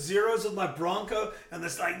up at Zeros with my Bronco, and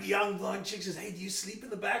this like young blonde chick says, "Hey, do you sleep in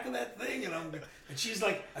the back of that thing?" And she's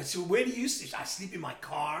like, I said, "Where do you sleep?" I sleep in my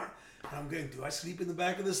car. And I'm going, do I sleep in the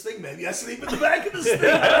back of this thing? Maybe I sleep in the back of this thing.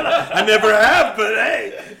 I don't know. I never have, but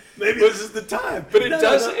hey, maybe this is the time. But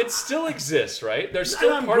it still exists, right? There's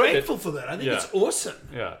still I'm part grateful of it. for that. I think it's awesome.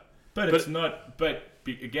 Yeah. But it's not, but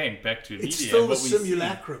again, back to media. It's still the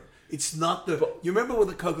simulacrum. It's not the, you remember with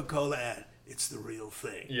the Coca-Cola ad? It's the real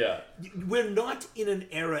thing. Yeah. We're not in an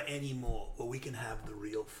era anymore where we can have the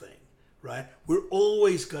real thing, right? We're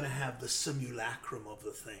always going to have the simulacrum of the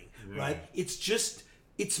thing, right?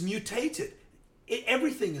 It's mutated.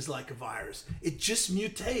 Everything is like a virus. It just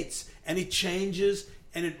mutates, and it changes,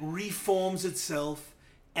 and it reforms itself,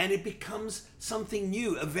 and it becomes something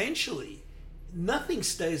new. Eventually, nothing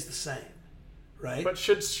stays the same, right? But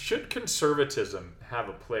should conservatism have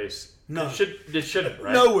a place? No. It shouldn't,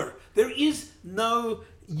 right? Nowhere. There is no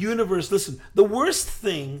universe. Listen, the worst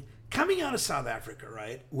thing coming out of South Africa,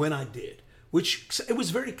 right, when I did, which it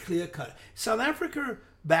was very clear-cut. South Africa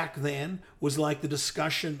back then was like the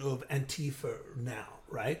discussion of Antifa now,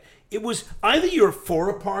 right? It was either you're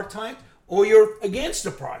for apartheid or you're against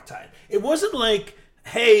apartheid. It wasn't like,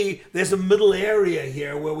 hey, there's a middle area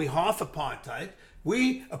here where we half apartheid.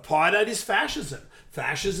 Apartheid is fascism.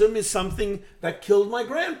 Fascism is something that killed my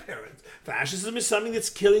grandparents. Fascism is something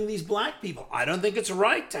that's killing these black people. I don't think it's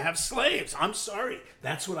right to have slaves. I'm sorry.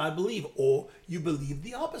 That's what I believe. Or you believe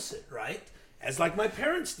the opposite, right? As like my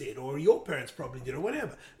parents did, or your parents probably did, or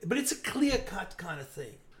whatever. But it's a clear-cut kind of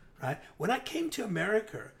thing, right? When I came to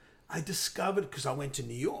America, I discovered, because I went to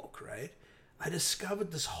New York, right? I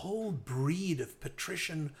discovered this whole breed of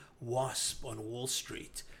patrician wasp on Wall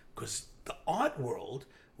Street, because the art world,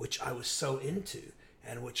 which I was so into,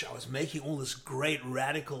 and which I was making all this great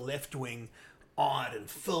radical left-wing art and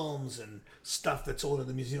films and stuff that's all in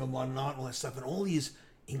the Museum of Modern Art and all that stuff, and all these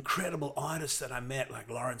incredible artists that I met, like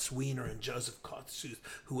Lawrence Weiner and Joseph Kotsuth,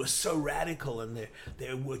 who were so radical, and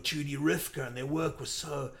they were Judy Rifka, and their work was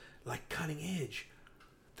so like cutting edge.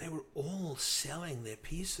 They were all selling their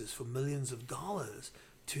pieces for millions of dollars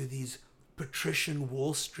to these patrician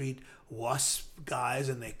Wall Street WASP guys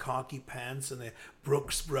in their khaki pants and their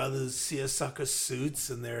Brooks Brothers seersucker suits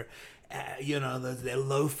and their their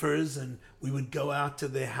loafers, and we would go out to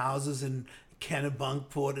their houses in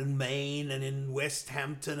Kennebunkport and Maine and in West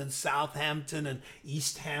Hampton and Southampton and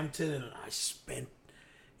East Hampton, and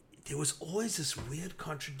there was always this weird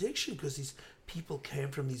contradiction because these people came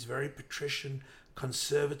from these very patrician,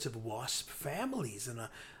 conservative WASP families, and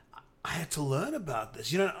I had to learn about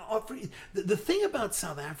this. The thing about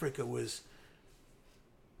South Africa was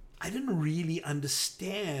I didn't really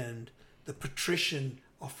understand the patrician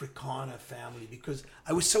Afrikaner family because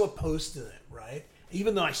I was so opposed to them, right?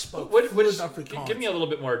 Even though I spoke fluent Afrikaans. Give me a little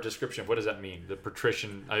bit more description. What does that mean? The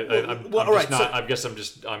patrician. I guess I'm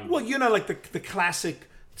just. Well, like the classic.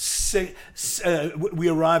 We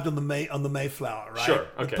arrived on the Mayflower, right? Sure.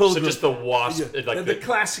 Okay. So just the WASP, like the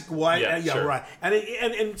classic white. Sure. Right.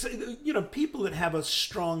 And people that have a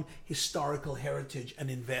strong historical heritage and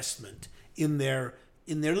investment in their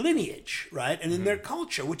lineage, right, and in their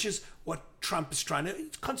culture, which is what Trump is trying to.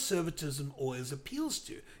 Conservatism always appeals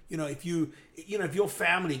to. If your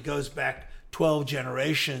family goes back 12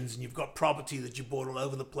 generations and you've got property that you bought all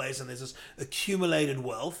over the place and there's this accumulated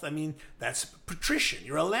wealth, I mean, that's patrician.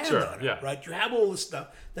 You're a landowner, right? You have all the stuff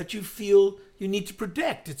that you feel you need to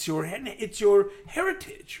protect. It's your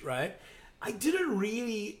heritage, right? I didn't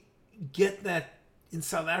really get that in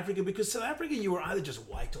South Africa because South Africa, you were either just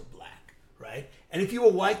white or black, right? And if you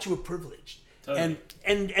were white, you were privileged. Totally.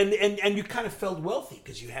 And you kind of felt wealthy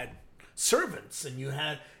because you had servants and you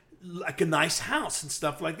had like a nice house and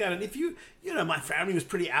stuff like that. And if my family was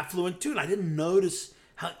pretty affluent too, and I didn't notice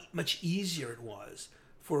how much easier it was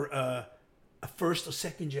for a first or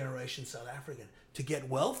second generation South African to get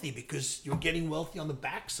wealthy because you're getting wealthy on the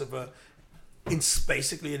backs of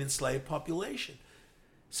basically an enslaved population.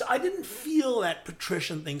 So I didn't feel that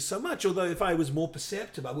patrician thing so much, although if I was more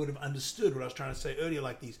perceptive, I would have understood what I was trying to say earlier,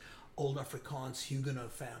 like these old Afrikaans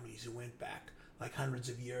Huguenot families who went back like hundreds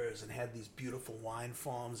of years and had these beautiful wine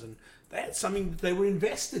farms, and they had something that they were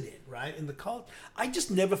invested in, right, in the culture. I just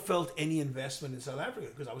never felt any investment in South Africa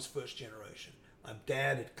because I was first generation. My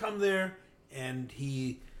dad had come there, and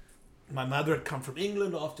my mother had come from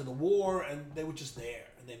England after the war, and they were just there,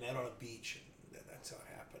 and they met on a beach, and that's how it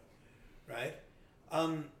happened, right?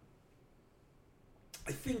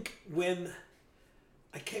 I think when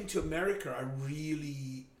I came to America, I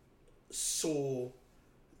really saw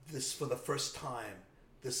this for the first time,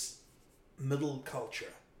 this middle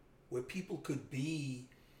culture where people could be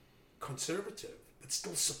conservative but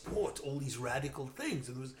still support all these radical things.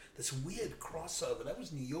 And there was this weird crossover. That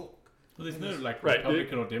was New York. Well, there's no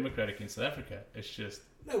Republican or Democratic in South Africa.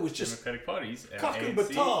 It was just Democratic parties. Cock and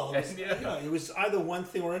Batal. It was either one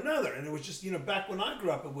thing or another. And it was just, back when I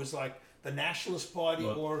grew up, it was like the Nationalist Party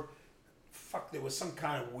there was some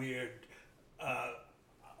kind of weird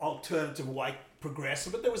alternative white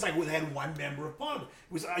progressive, but they had one member of parliament.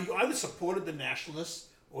 It was you either supported the Nationalists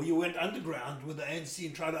or you went underground with the ANC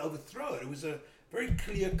and tried to overthrow it. It was a very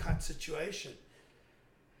clear-cut situation.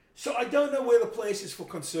 So I don't know where the place is for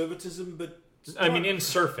conservatism, but I mean, in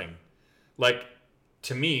surfing, like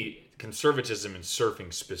to me, conservatism in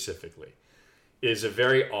surfing specifically is a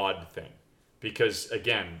very odd thing because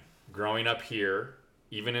again, growing up here,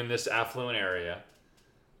 even in this affluent area,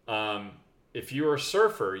 if you were a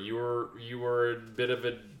surfer, you were a bit of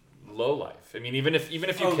a low life. I mean, even if you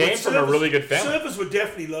came from a really good family, surfers were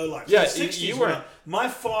definitely low life. Yeah, in the 60s, you were. My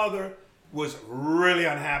father was really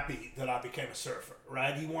unhappy that I became a surfer.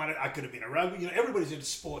 Right? I could have been a rugby. Everybody's into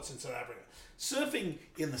sports in South Africa. Surfing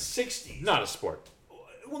in the 60s, not a sport.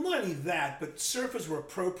 Well, not only that, but surfers were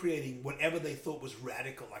appropriating whatever they thought was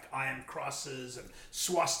radical, like iron crosses and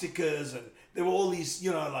swastikas, and there were all these,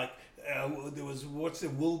 there was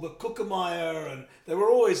Wilbur Kookemeyer, and they were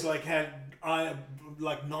always had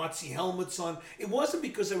Nazi helmets on. It wasn't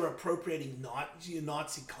because they were appropriating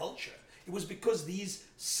Nazi culture. It was because these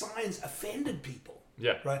signs offended people.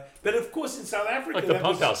 Yeah. Right. But of course, in South Africa, like the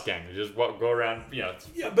Pump House gang, they just go around. Yeah,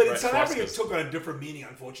 but in South Africa, it took on a different meaning,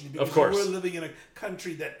 unfortunately, because we were living in a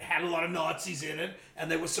country that had a lot of Nazis in it, and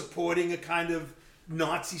they were supporting a kind of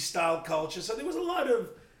Nazi-style culture. So there was a lot of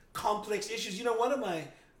complex issues. One of my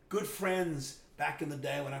good friends back in the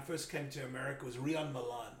day when I first came to America was Rian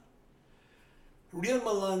Malan. Rian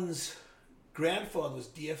Malan's grandfather was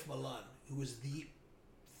D.F. Malan, who was the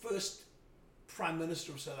first Prime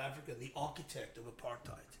Minister of South Africa, the architect of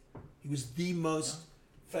apartheid. He was the most...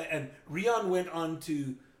 And Rian went on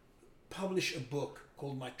to publish a book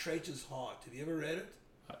called My Traitor's Heart. Have you ever read it?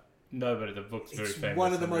 No, but the book's very famous.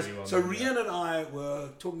 One of the most... Rian and I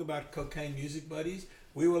were talking about Cocaine Music Buddies.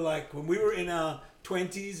 We were like, when we were in our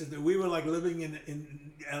 20s, we were like living in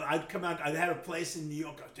and I'd come out, I had a place in New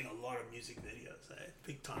York. I was doing a lot of music videos,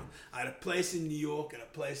 big time. I had a place in New York and a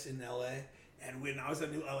place in LA. And when I was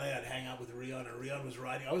in LA, I'd hang out with Rion, and Rion was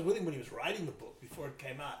writing. I was with him when he was writing the book before it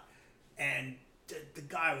came out. And the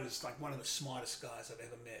guy was like one of the smartest guys I've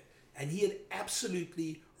ever met. And he had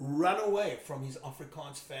absolutely run away from his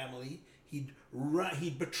Afrikaans family. He'd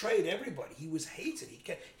betrayed everybody. He was hated.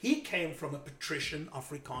 He came from a patrician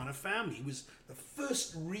Afrikaner family. He was the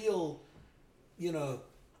first real,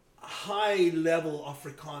 high-level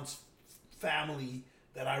Afrikaans family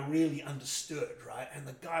that I really understood, right? And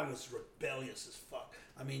the guy was rebellious as fuck.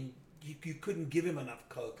 I mean, you couldn't give him enough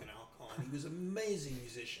coke and alcohol. And he was an amazing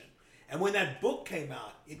musician. And when that book came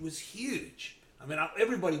out, it was huge. I mean,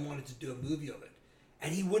 everybody wanted to do a movie of it.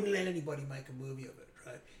 And he wouldn't let anybody make a movie of it,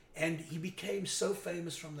 right? And he became so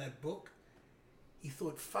famous from that book, he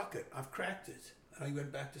thought, fuck it, I've cracked it. And he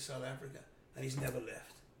went back to South Africa, and he's never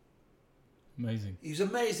left. Amazing. He's an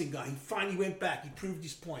amazing guy. He finally went back. He proved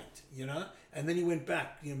his point, And then he went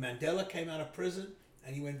back. Mandela came out of prison,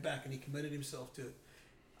 and he went back, and he committed himself to it.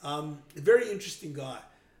 A very interesting guy.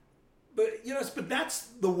 But, but that's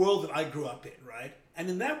the world that I grew up in, right? And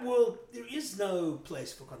in that world, there is no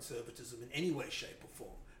place for conservatism in any way, shape, or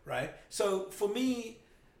form, right? So for me,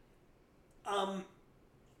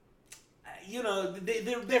 there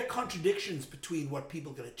are contradictions between what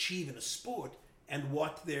people can achieve in a sport and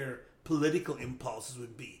what their political impulses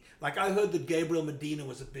would be. Like, I heard that Gabriel Medina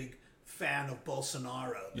was a big fan of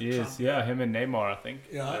Bolsonaro. Yes, yeah, him and Neymar, I think.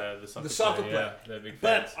 Yeah, the soccer player. Yeah, they're big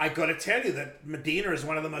fans. But I got to tell you that Medina is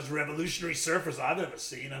one of the most revolutionary surfers I've ever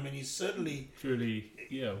seen. I mean, he's certainly truly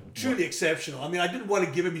exceptional. I mean, I didn't want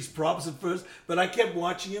to give him his props at first, but I kept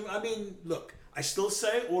watching him. I mean, look, I still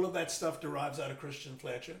say all of that stuff derives out of Christian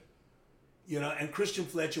Fletcher. And Christian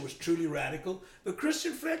Fletcher was truly radical. But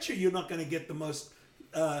Christian Fletcher, you're not going to get the most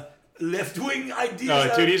left-wing ideas.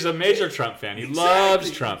 No, dude, he's a major Trump fan. He loves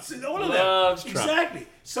Trump. All of loves that. Trump. Exactly.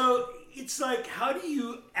 So it's like, how do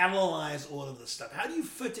you analyze all of this stuff? How do you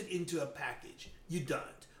fit it into a package? You don't.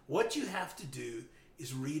 What you have to do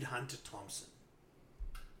is read Hunter Thompson,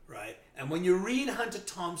 right? And when you read Hunter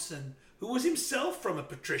Thompson, who was himself from a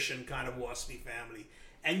patrician kind of waspy family,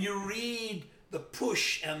 and you read the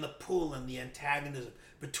push and the pull and the antagonism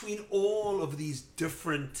between all of these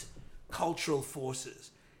different cultural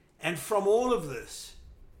forces, and from all of this,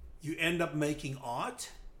 you end up making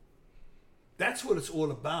art. That's what it's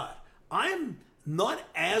all about. I'm not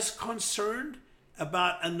as concerned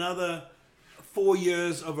about another 4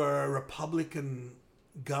 years of a Republican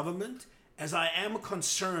government as I am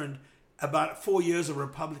concerned about 4 years of a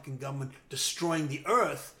Republican government destroying the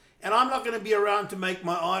earth, and I'm not going to be around to make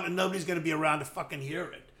my art, and nobody's going to be around to fucking hear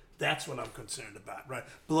it. That's what I'm concerned about, right?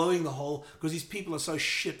 Blowing the whole, because these people are so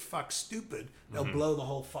shit-fuck stupid, they'll blow the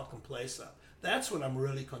whole fucking place up. That's what I'm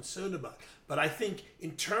really concerned about. But I think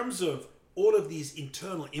in terms of all of these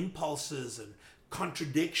internal impulses and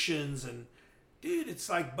contradictions, and dude, it's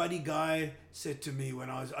like Buddy Guy said to me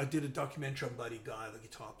when I did a documentary on Buddy Guy, the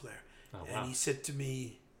guitar player. Oh, wow. And he said to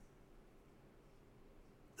me,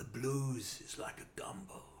 the blues is like a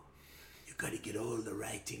gumbo. You got to get all the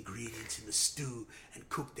right ingredients in the stew and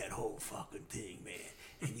cook that whole fucking thing, man.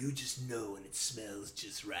 And you just know, and it smells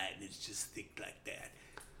just right, and it's just thick like that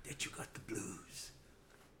you got the blues.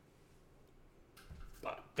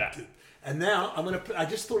 But that. Dude. And now I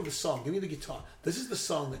just thought of the song. Give me the guitar. This is the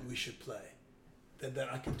song that we should play. That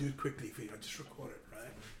I can do quickly for you. I just record it,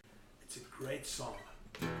 right? It's a great song.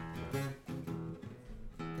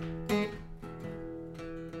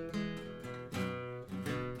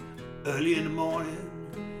 Early in the morning,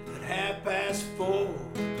 at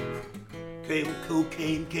 4:30,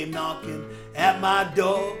 cocaine came knocking at my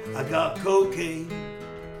door. I got cocaine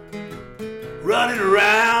running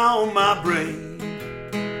around my brain.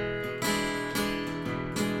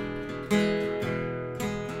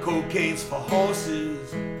 Cocaine's for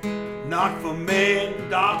horses, not for men.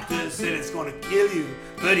 Doctor said it's gonna kill you,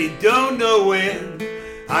 but he don't know when.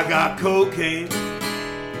 I got cocaine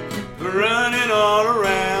running all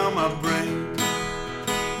around my brain.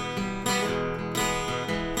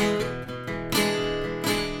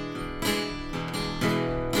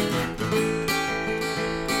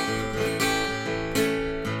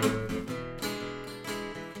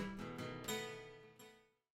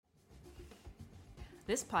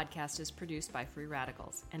 This podcast is produced by Free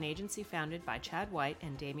Radicals, an agency founded by Chad White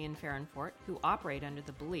and Damien Farrenfort, who operate under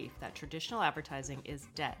the belief that traditional advertising is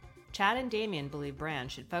dead. Chad Chad and Damien believe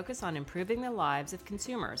brands should focus on improving the lives of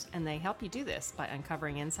consumers, and they help you do this by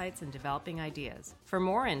uncovering insights and developing ideas. For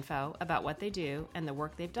more info about what they do and the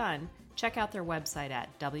work they've done, check out their website at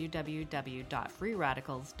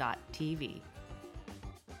www.freeradicals.tv.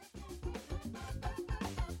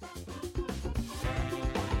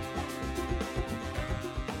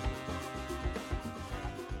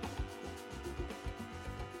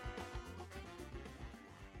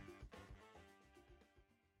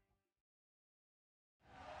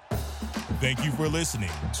 Thank you for listening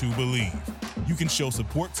to Believe. You can show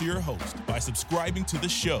support to your host by subscribing to the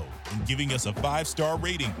show and giving us a 5-star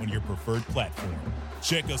rating on your preferred platform.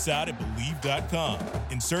 Check us out at Believe.com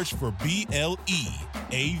and search for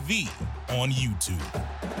BLEAV on YouTube.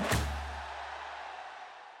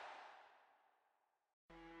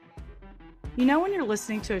 You know when you're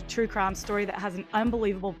listening to a true crime story that has an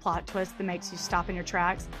unbelievable plot twist that makes you stop in your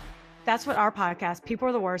tracks? That's what our podcast, People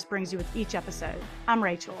Are the Worst, brings you with each episode. I'm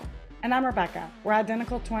Rachel. And I'm Rebecca. We're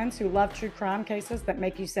identical twins who love true crime cases that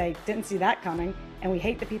make you say, didn't see that coming, and we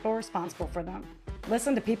hate the people responsible for them.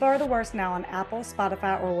 Listen to People Are the Worst now on Apple,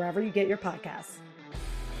 Spotify, or wherever you get your podcasts.